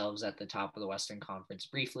themselves at the top of the Western Conference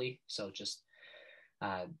briefly. So just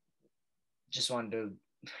wanted to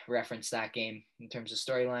reference that game in terms of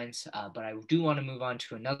storylines. But I do want to move on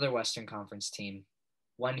to another Western Conference team,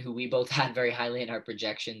 one who we both had very highly in our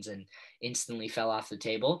projections and instantly fell off the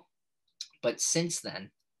table. But since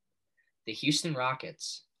then, the Houston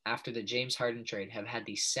Rockets, after the James Harden trade, have had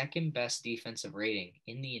the second best defensive rating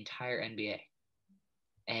in the entire NBA.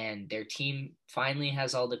 And their team finally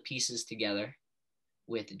has all the pieces together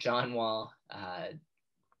with John Wall,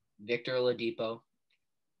 Victor Oladipo,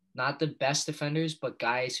 not the best defenders, but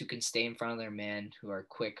guys who can stay in front of their man, who are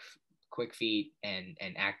quick feet and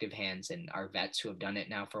active hands, and are vets who have done it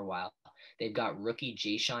now for a while. They've got rookie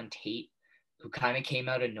Jayshawn Tate, who kind of came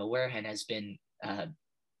out of nowhere and has been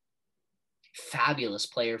fabulous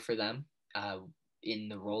player for them in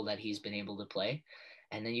the role that he's been able to play.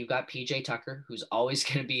 And then you've got PJ Tucker, who's always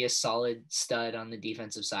going to be a solid stud on the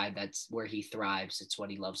defensive side. That's where he thrives. It's what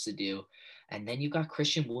he loves to do. And then you've got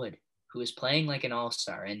Christian Wood, who is playing like an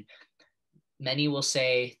all-star. And many will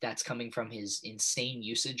say that's coming from his insane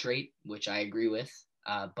usage rate, which I agree with.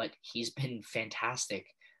 But he's been fantastic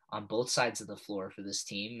on both sides of the floor for this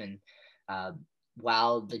team. And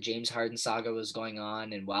while the James Harden saga was going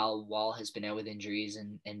on, and while Wall has been out with injuries,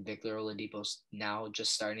 and Victor Oladipo's now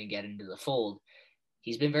just starting to get into the fold,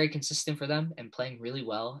 he's been very consistent for them and playing really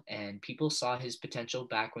well. And people saw his potential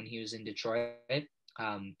back when he was in Detroit.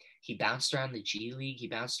 He bounced around the G League. He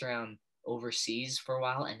bounced around overseas for a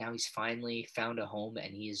while, and now he's finally found a home,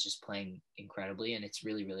 and he is just playing incredibly. And it's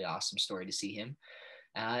really, really awesome story to see him.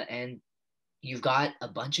 And you've got a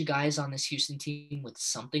bunch of guys on this Houston team with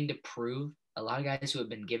something to prove. A lot of guys who have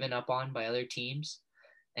been given up on by other teams,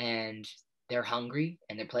 and they're hungry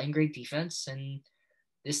and they're playing great defense. And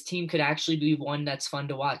this team could actually be one that's fun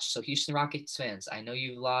to watch. So Houston Rockets fans, I know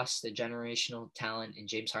you've lost a generational talent in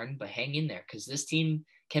James Harden, but hang in there, because this team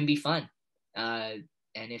can be fun. And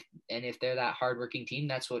if they're that hardworking team,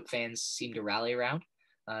 that's what fans seem to rally around.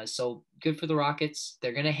 So good for the Rockets.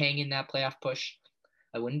 They're going to hang in that playoff push.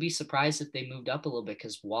 I wouldn't be surprised if they moved up a little bit,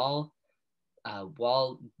 because Wall,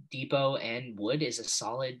 Depot, and Wood is a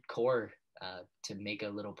solid core to make a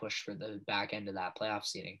little push for the back end of that playoff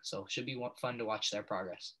seeding. So it should be fun to watch their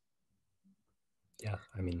progress. Yeah,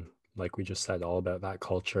 I mean, like we just said, all about that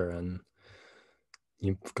culture, and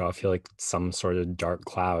you've got to feel like some sort of dark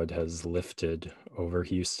cloud has lifted over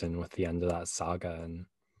Houston with the end of that saga. And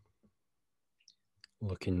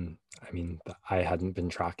I hadn't been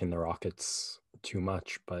tracking the Rockets too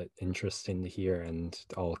much, but interesting to hear, and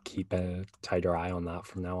I'll keep a tighter eye on that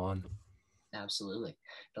from now on. Absolutely.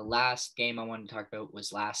 The last game I wanted to talk about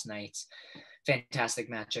was last night's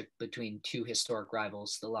fantastic matchup between two historic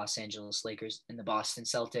rivals, the Los Angeles Lakers and the Boston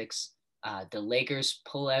Celtics. The Lakers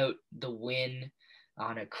pull out the win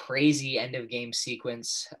on a crazy end of game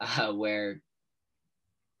sequence where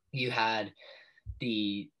you had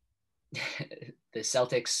the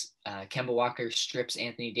Celtics, Kemba Walker strips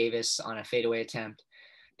Anthony Davis on a fadeaway attempt,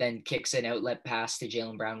 then kicks an outlet pass to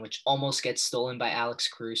Jaylen Brown, which almost gets stolen by Alex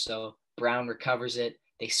Caruso. Brown recovers it.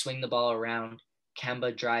 They swing the ball around.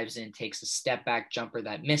 Kemba drives in, takes a step back jumper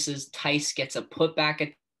that misses. Tice gets a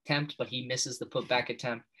putback attempt, but he misses the putback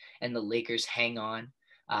attempt, and the Lakers hang on.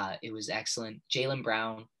 It was excellent. Jaylen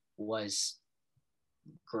Brown was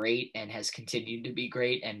great and has continued to be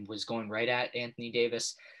great and was going right at Anthony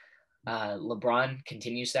Davis. LeBron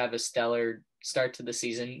continues to have a stellar start to the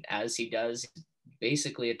season, as he does.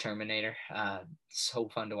 Basically a Terminator. So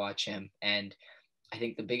fun to watch him. And I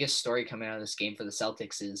think the biggest story coming out of this game for the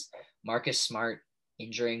Celtics is Marcus Smart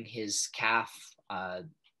injuring his calf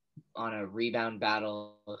on a rebound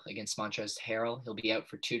battle against Montrezl Harrell. He'll be out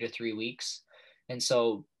for 2 to 3 weeks. And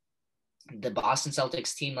so the Boston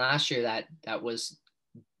Celtics team last year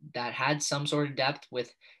that had some sort of depth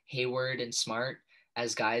with Hayward and Smart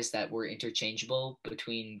as guys that were interchangeable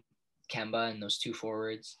between Kemba and those two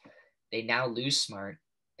forwards. They now lose Smart,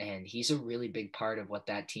 and he's a really big part of what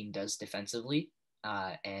that team does defensively.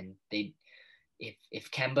 And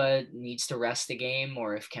if Kemba needs to rest a game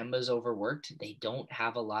or if Kemba's overworked, they don't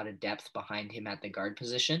have a lot of depth behind him at the guard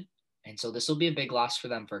position. And so this will be a big loss for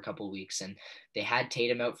them for a couple of weeks. And they had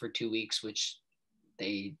Tatum out for 2 weeks, which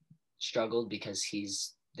they struggled because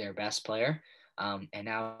he's their best player. And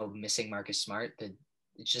now missing Marcus Smart,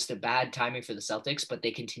 it's just a bad timing for the Celtics, but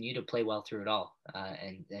they continue to play well through it all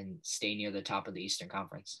and stay near the top of the Eastern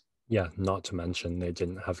Conference. Yeah, not to mention they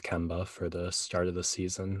didn't have Kemba for the start of the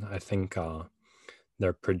season. I think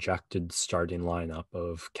their projected starting lineup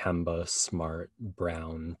of Kemba, Smart,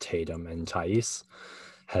 Brown, Tatum, and Tice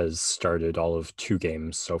has started all of 2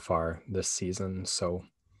 games so far this season. So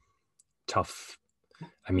tough.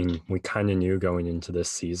 I mean, we kind of knew going into this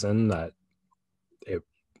season that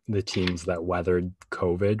the teams that weathered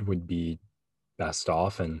COVID would be best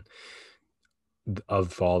off. And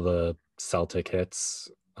of all the Celtic hits,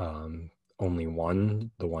 only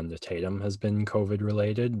one, the one to Tatum, has been COVID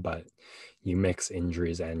related, but you mix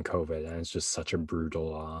injuries and COVID, and it's just such a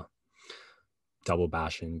brutal double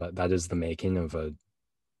bashing. But that is the making of a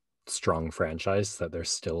strong franchise, that they're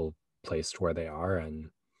still placed where they are. And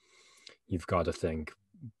you've got to think,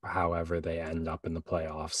 however they end up in the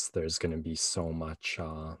playoffs, there's going to be so much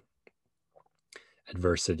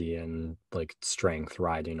adversity and like strength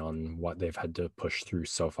riding on what they've had to push through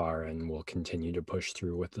so far and will continue to push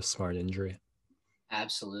through with the Smart injury.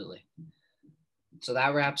 Absolutely. So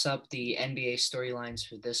that wraps up the NBA storylines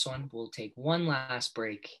for this one. We'll take one last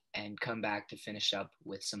break and come back to finish up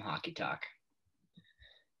with some hockey talk.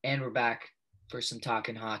 And we're back for some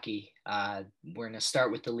talking hockey. We're going to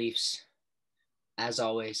start with the Leafs. As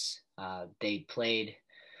always, they played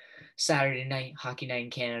Saturday night, hockey night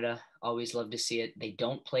in Canada. Always love to see it. They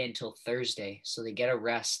don't play until Thursday, so they get a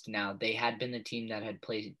rest now. They had been the team that had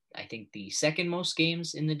played, I think, the second most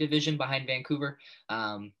games in the division behind Vancouver,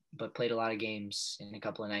 but played a lot of games in a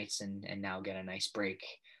couple of nights and now get a nice break,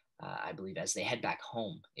 I believe, as they head back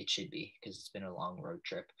home. It should be, because it's been a long road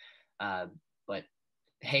trip. But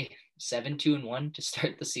hey, 7-2-1 to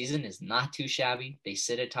start the season is not too shabby. They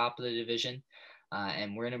sit atop of the division.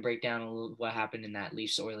 And we're going to break down a little what happened in that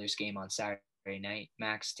Leafs-Oilers game on Saturday night.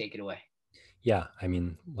 Max, take it away. Yeah, I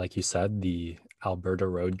mean, like you said, the Alberta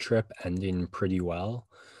road trip ending pretty well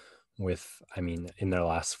with, I mean, in their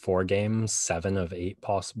last 4 games, 7 of 8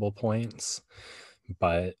 possible points.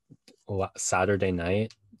 But Saturday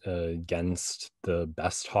night against the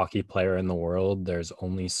best hockey player in the world, there's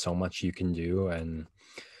only so much you can do. And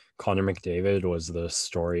Connor McDavid was the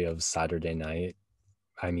story of Saturday night.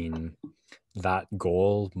 I mean, that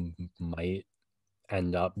goal might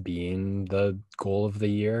end up being the goal of the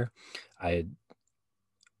year. I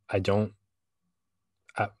don't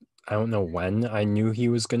know when I knew he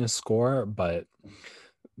was going to score, but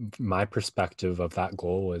my perspective of that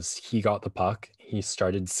goal was he got the puck, he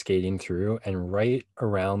started skating through, and right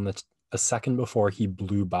around a second before he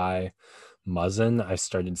blew by Muzzin, I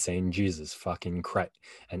started saying, Jesus fucking Christ.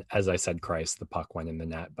 And as I said Christ, the puck went in the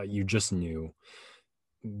net, but you just knew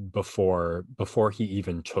before he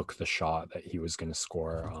even took the shot that he was going to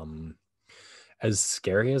score. As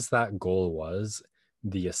scary as that goal was,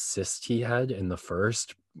 the assist he had in the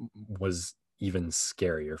first was even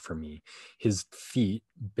scarier for me. His feet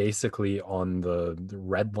basically on the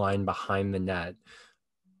red line behind the net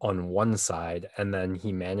on one side, and then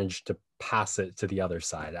he managed to pass it to the other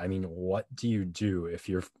side. I mean, what do you do if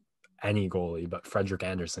you're any goalie but Frederik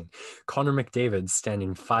Andersen? Connor McDavid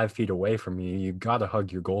standing 5 feet away from you, you gotta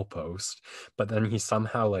hug your goalpost, but then he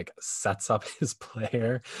somehow like sets up his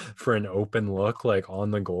player for an open look like on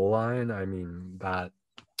the goal line. I mean,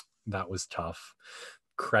 that was tough.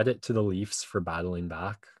 Credit to the Leafs for battling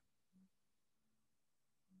back.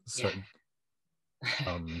 So,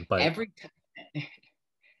 yeah. But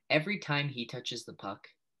every time he touches the puck,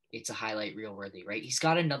 it's a highlight reel worthy, right? He's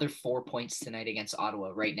got another 4 points tonight against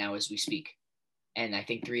Ottawa right now as we speak. And I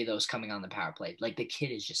think 3 of those coming on the power play. Like, the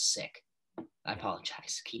kid is just sick. I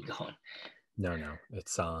apologize. Keep going. No.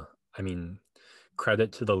 It's, I mean,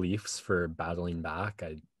 credit to the Leafs for battling back.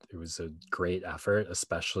 It was a great effort,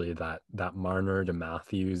 especially that Marner to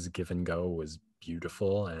Matthews give and go was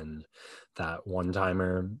beautiful. And that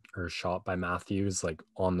one-timer or shot by Matthews, like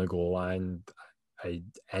on the goal line,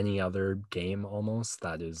 any other game almost,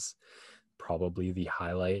 that is probably the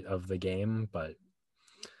highlight of the game. But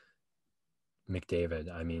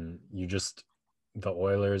McDavid, I mean, the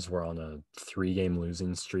Oilers were on a 3-game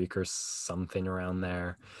losing streak or something around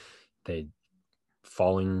there. They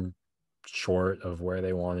falling short of where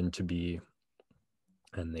they wanted to be,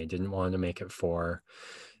 and they didn't want to make it 4.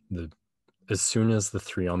 As soon as the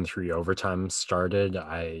 3-on-3 overtime started,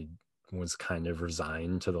 I was kind of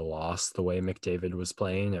resigned to the loss the way McDavid was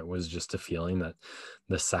playing. It was just a feeling that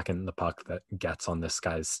the second the puck that gets on this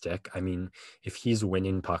guy's stick, I mean, if he's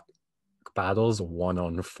winning puck battles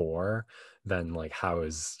 1-on-4, then like how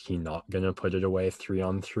is he not gonna put it away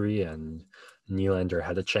 3-on-3? And Nylander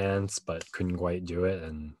had a chance but couldn't quite do it,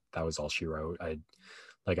 and that was all she wrote.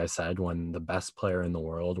 Like I said, when the best player in the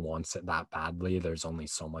world wants it that badly, there's only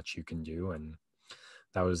so much you can do, and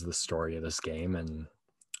that was the story of this game. And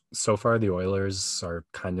so far the Oilers are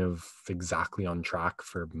kind of exactly on track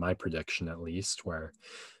for my prediction, at least, where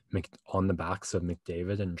on the backs of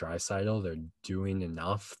McDavid and Draisaitl, they're doing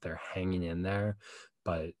enough. They're hanging in there,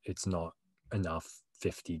 but it's not enough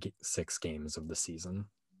 56 games of the season.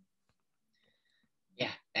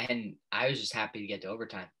 Yeah, and I was just happy to get to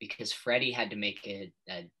overtime because Freddie had to make a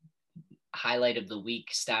highlight of the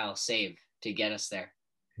week style save to get us there.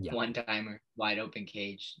 Yeah. One-timer, wide open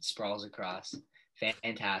cage, sprawls across.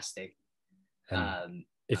 Fantastic. And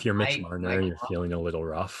if you're Mitch Marner and you're feeling a little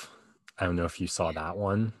rough, I don't know if you saw that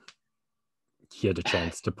one. He had a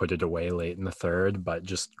chance to put it away late in the third, but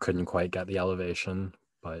just couldn't quite get the elevation.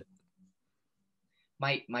 But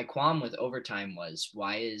my qualm with overtime was,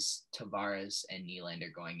 why is Tavares and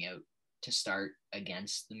Nylander going out to start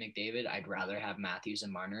against the McDavid? I'd rather have Matthews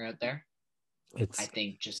and Marner out there. I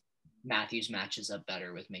think just Matthews matches up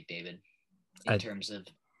better with McDavid in terms of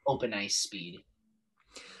open ice speed.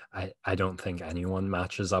 I don't think anyone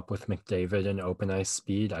matches up with McDavid in open ice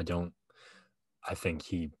speed. I think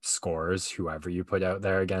he scores whoever you put out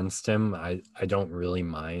there against him. I don't really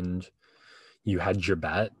mind. You had your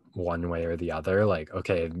bet one way or the other. Like,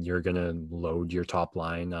 okay, you're going to load your top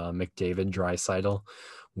line, McDavid, Draisaitl.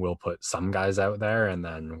 We'll put some guys out there. And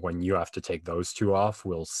then when you have to take those 2 off,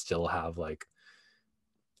 we'll still have, like,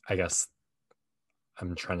 I guess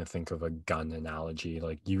I'm trying to think of a gun analogy.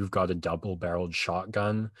 Like, you've got a double-barreled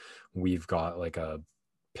shotgun. We've got like a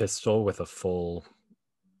pistol with a full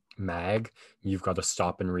mag. You've got to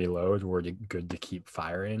stop and reload. We're good to keep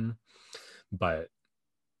firing, but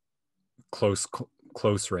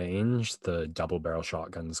close range, the double barrel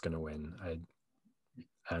shotgun is going to win.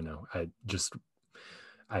 I don't know.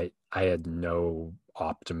 I had no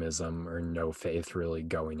optimism or no faith really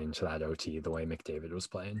going into that OT the way McDavid was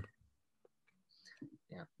playing.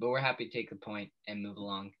 Yeah, but we're happy to take the point and move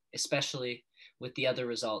along, especially with the other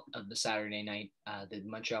result of the Saturday night. The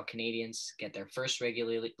Montreal Canadiens get their first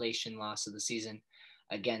regulation loss of the season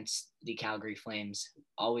against the Calgary Flames.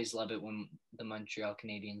 Always love it when the Montreal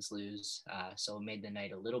Canadiens lose, so it made the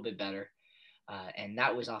night a little bit better. And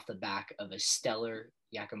that was off the back of a stellar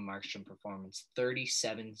Jakob Markstrom performance.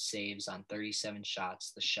 37 saves on 37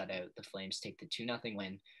 shots, the shutout. The Flames take the 2-0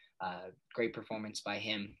 win. Great performance by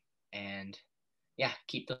him. And yeah,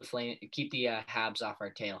 keep the Habs off our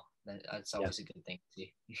tail. That's always a good thing to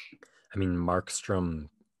see. I mean, Markstrom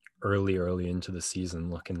early into the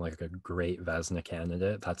season looking like a great Vezina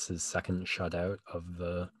candidate. That's his second shutout of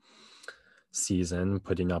the season,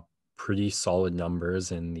 putting up pretty solid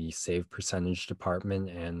numbers in the save percentage department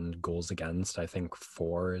and goals against. I think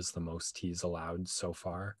 4 is the most he's allowed so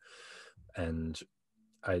far. And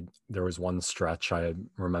there was one stretch I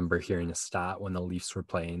remember hearing a stat when the Leafs were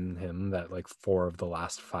playing him that like 4 of the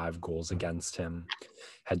last 5 goals against him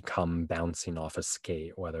had come bouncing off a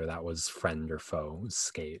skate, whether that was friend or foe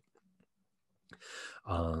skate.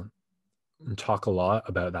 Talk a lot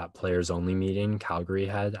about that players only meeting Calgary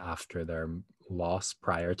had after their loss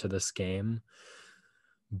prior to this game.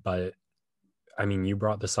 But I mean, you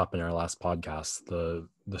brought this up in our last podcast. The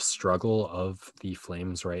struggle of the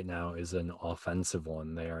Flames right now is an offensive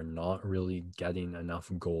one. They are not really getting enough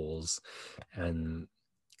goals. And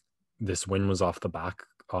this win was off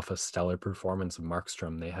a stellar performance of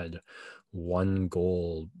Markstrom. They had 1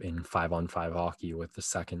 goal in 5-on-5 hockey, with the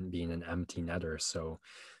second being an empty netter. So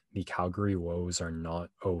the Calgary woes are not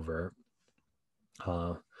over.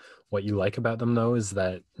 What you like about them, though, is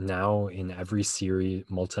that now in every series,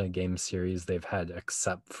 multi-game series they've had,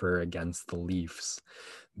 except for against the Leafs,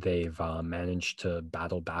 they've managed to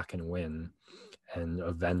battle back and win and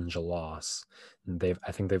avenge a loss. And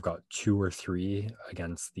I think they've got 2 or 3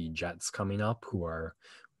 against the Jets coming up, who are,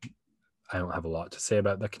 I don't have a lot to say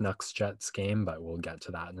about the Canucks Jets game, but we'll get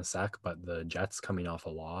to that in a sec. But the Jets coming off a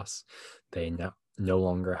loss, they no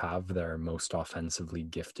longer have their most offensively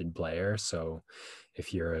gifted player. So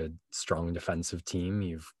if you're a strong defensive team,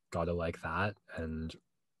 you've got to like that. And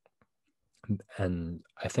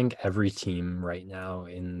I think every team right now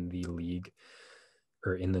in the league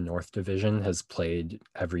or in the North Division has played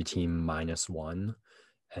every team -1.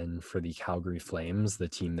 And for the Calgary Flames, the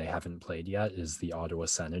team they haven't played yet is the Ottawa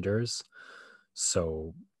Senators.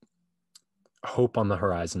 So hope on the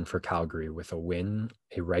horizon for Calgary with a win,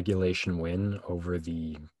 a regulation win over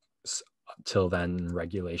the till then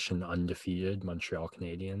regulation undefeated Montreal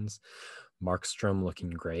Canadiens. Markstrom looking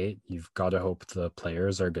great. You've got to hope the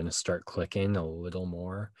players are going to start clicking a little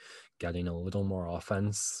more, getting a little more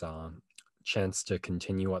offense, chance to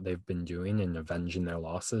continue what they've been doing and avenging their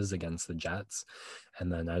losses against the Jets.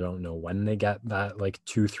 And then I don't know when they get that like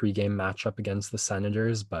 2-3 game matchup against the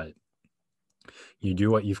Senators, but you do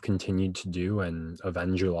what you've continued to do and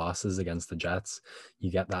avenge your losses against the Jets. You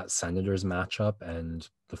get that Senators matchup, and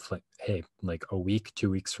hey, like a week, 2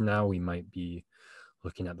 weeks from now, we might be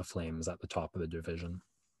looking at the Flames at the top of the division.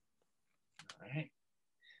 All right.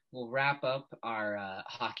 We'll wrap up our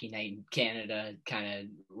Hockey Night in Canada kind of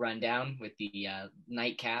rundown with the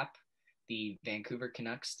nightcap. The Vancouver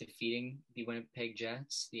Canucks defeating the Winnipeg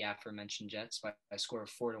Jets, the aforementioned Jets, by a score of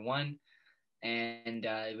 4-1. And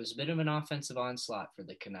it was a bit of an offensive onslaught for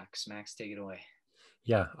the Canucks. Max, take it away.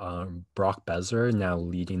 Yeah, Brock Besser now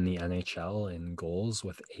leading the NHL in goals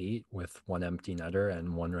with 8, with 1 empty netter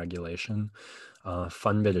and 1 regulation.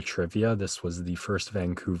 Fun bit of trivia, this was the first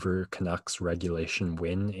Vancouver Canucks regulation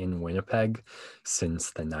win in Winnipeg since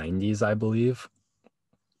the 90s, I believe.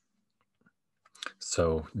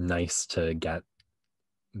 So nice to get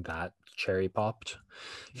that cherry popped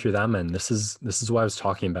for them. And this is what I was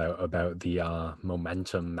talking about the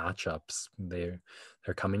momentum matchups. They're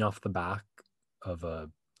coming off the back of a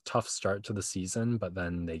tough start to the season, but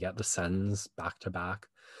then they get the Sens back to back,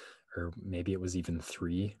 or maybe it was even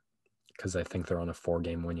 3, because I think they're on a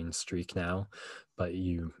 4-game winning streak now. But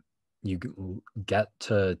you get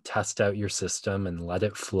to test out your system and let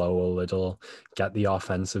it flow a little, get the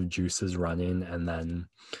offensive juices running, and then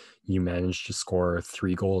you manage to score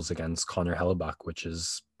 3 goals against Connor Hellebuck, which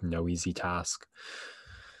is no easy task.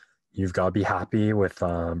 You've got to be happy with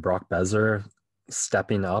Brock Besser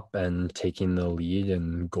stepping up and taking the lead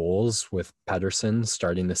in goals, with Pettersson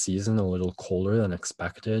starting the season a little colder than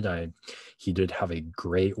expected. He did have a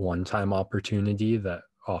great one-time opportunity that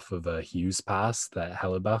off of a Hughes pass that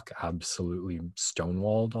Hellebuck absolutely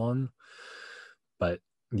stonewalled on. But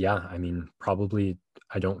yeah, I mean, probably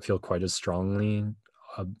I don't feel quite as strongly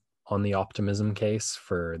on the optimism case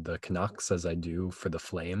for the Canucks as I do for the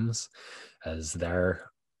Flames, as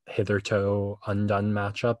their hitherto undone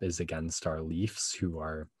matchup is against our Leafs, who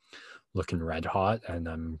are looking red hot, and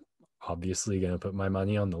I'm obviously going to put my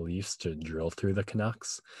money on the Leafs to drill through the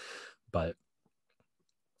Canucks. But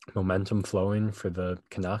momentum flowing for the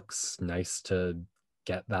Canucks. Nice to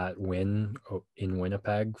get that win in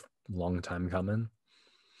Winnipeg. Long time coming.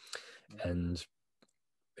 And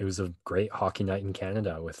it was a great hockey night in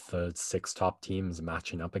Canada with the 6 top teams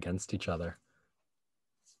matching up against each other.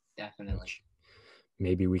 Definitely.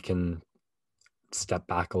 Maybe we can step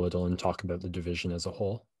back a little and talk about the division as a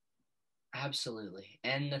whole. Absolutely.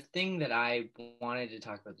 And the thing that I wanted to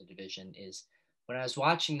talk about the division is when I was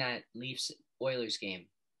watching that Leafs Oilers game,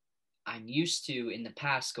 I'm used to in the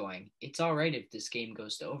past going, it's all right if this game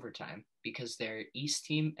goes to overtime because they're East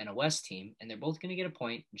team and a West team, and they're both going to get a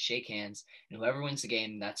point and shake hands, and whoever wins the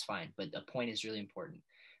game, that's fine. But a point is really important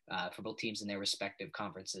for both teams in their respective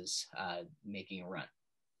conferences making a run.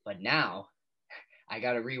 But now I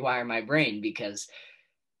got to rewire my brain, because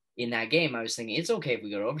in that game, I was thinking it's okay if we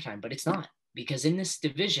go to overtime, but it's not, because in this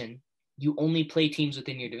division, you only play teams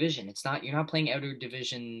within your division. You're not playing outer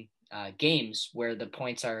division games where the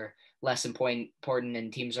points are less important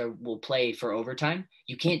and teams will play for overtime.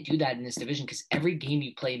 You can't do that in this division, because every game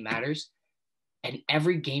you play matters, and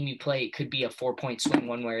every game you play could be a 4-point swing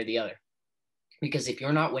one way or the other. Because if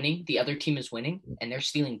you're not winning, the other team is winning, and they're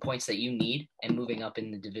stealing points that you need and moving up in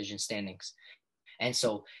the division standings. And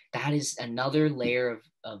so that is another layer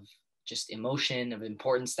of just emotion, of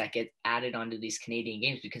importance that get added onto these Canadian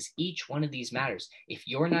games, because each one of these matters. If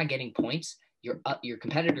you're not getting points, your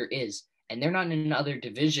competitor is, and they're not in another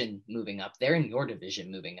division moving up. They're in your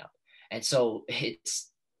division moving up. And so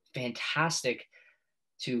it's fantastic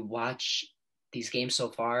to watch these games so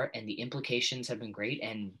far, and the implications have been great.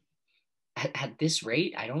 And at this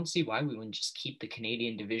rate, I don't see why we wouldn't just keep the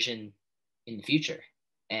Canadian division in the future.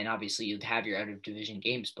 And obviously, you'd have your out of division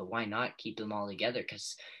games, but why not keep them all together?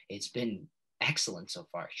 Because it's been excellent so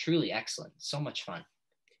far, truly excellent. So much fun.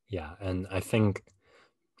 Yeah, and I think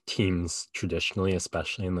teams traditionally,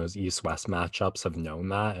 especially in those East-West matchups, have known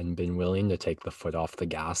that and been willing to take the foot off the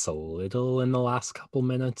gas a little in the last couple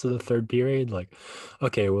minutes of the third period. Like,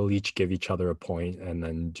 okay, we'll each give each other a point and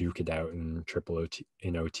then duke it out in triple OT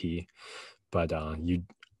in OT. But you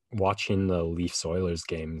watching the Leafs Oilers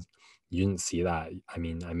games, you didn't see that. I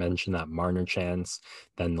mean, I mentioned that Marner chance.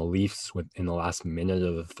 Then the Leafs, in the last minute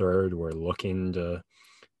of the third, were looking to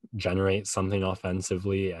generate something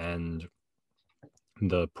offensively, and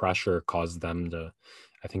the pressure caused them to,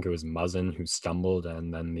 I think it was Muzzin who stumbled,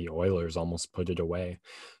 and then the Oilers almost put it away.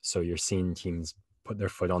 So you're seeing teams put their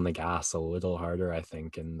foot on the gas a little harder, I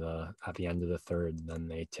think, at the end of the third than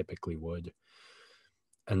they typically would.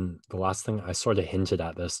 And the last thing, I sort of hinted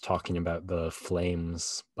at this talking about the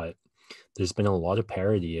Flames, but there's been a lot of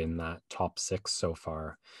parity in that top six so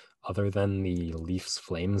far. Other than the Leafs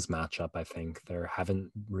Flames matchup, I think there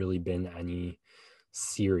haven't really been any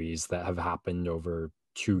series that have happened over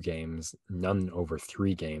 2 games, none over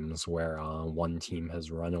 3 games, where one team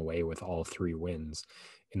has run away with all 3 wins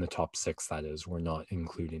in the top six. That is, we're not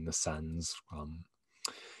including the Sens.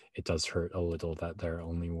 It does hurt a little that their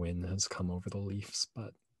only win has come over the Leafs,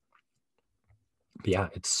 but yeah,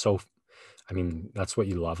 it's so, I mean, that's what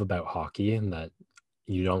you love about hockey, and that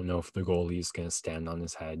you don't know if the goalie is going to stand on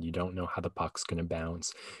his head. You don't know how the puck's going to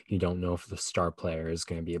bounce. You don't know if the star player is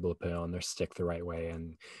going to be able to put it on their stick the right way.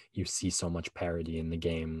 And you see so much parity in the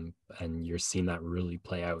game, and you're seeing that really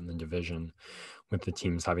play out in the division with the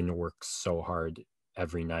teams having to work so hard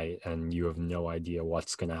every night, and you have no idea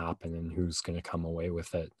what's going to happen and who's going to come away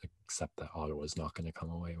with it, except that Ottawa's not going to come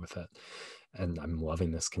away with it. And I'm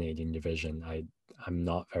loving this Canadian division. I'm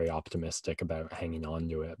not very optimistic about hanging on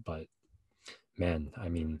to it, but man, I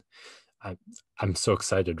mean, I'm so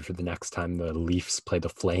excited for the next time the Leafs play the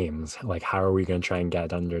Flames. Like, how are we going to try and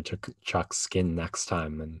get under Chuck's skin next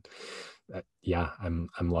time? And yeah, I'm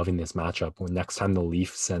loving this matchup. When next time the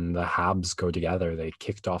Leafs and the Habs go together, they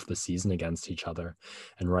kicked off the season against each other,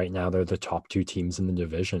 and right now they're the top 2 teams in the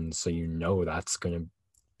division. So you know that's going to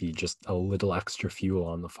be just a little extra fuel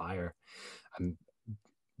on the fire. I'm,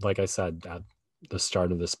 like I said at the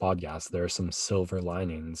start of this podcast, there are some silver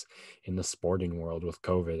linings in the sporting world with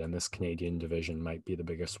COVID, and this Canadian division might be the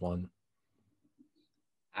biggest one.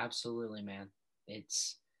 Absolutely, man.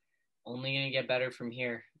 It's only going to get better from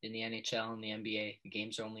here in the NHL and the NBA. The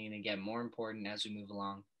games are only going to get more important as we move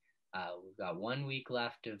along. We've got 1 week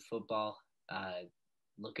left of football.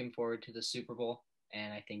 Looking forward to the Super Bowl,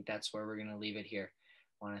 and I think that's where we're going to leave it here.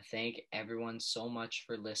 I want to thank everyone so much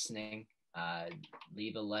for listening.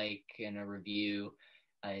 Leave a like and a review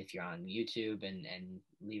if you're on YouTube, and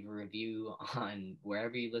leave a review on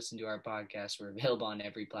wherever you listen to our podcast. We're available on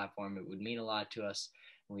every platform. It would mean a lot to us.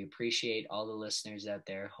 We appreciate all the listeners out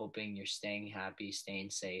there, hoping you're staying happy,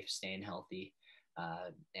 staying safe, staying healthy.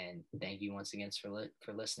 And thank you once again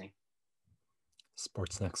for listening.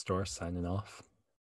 Sports Next Door signing off.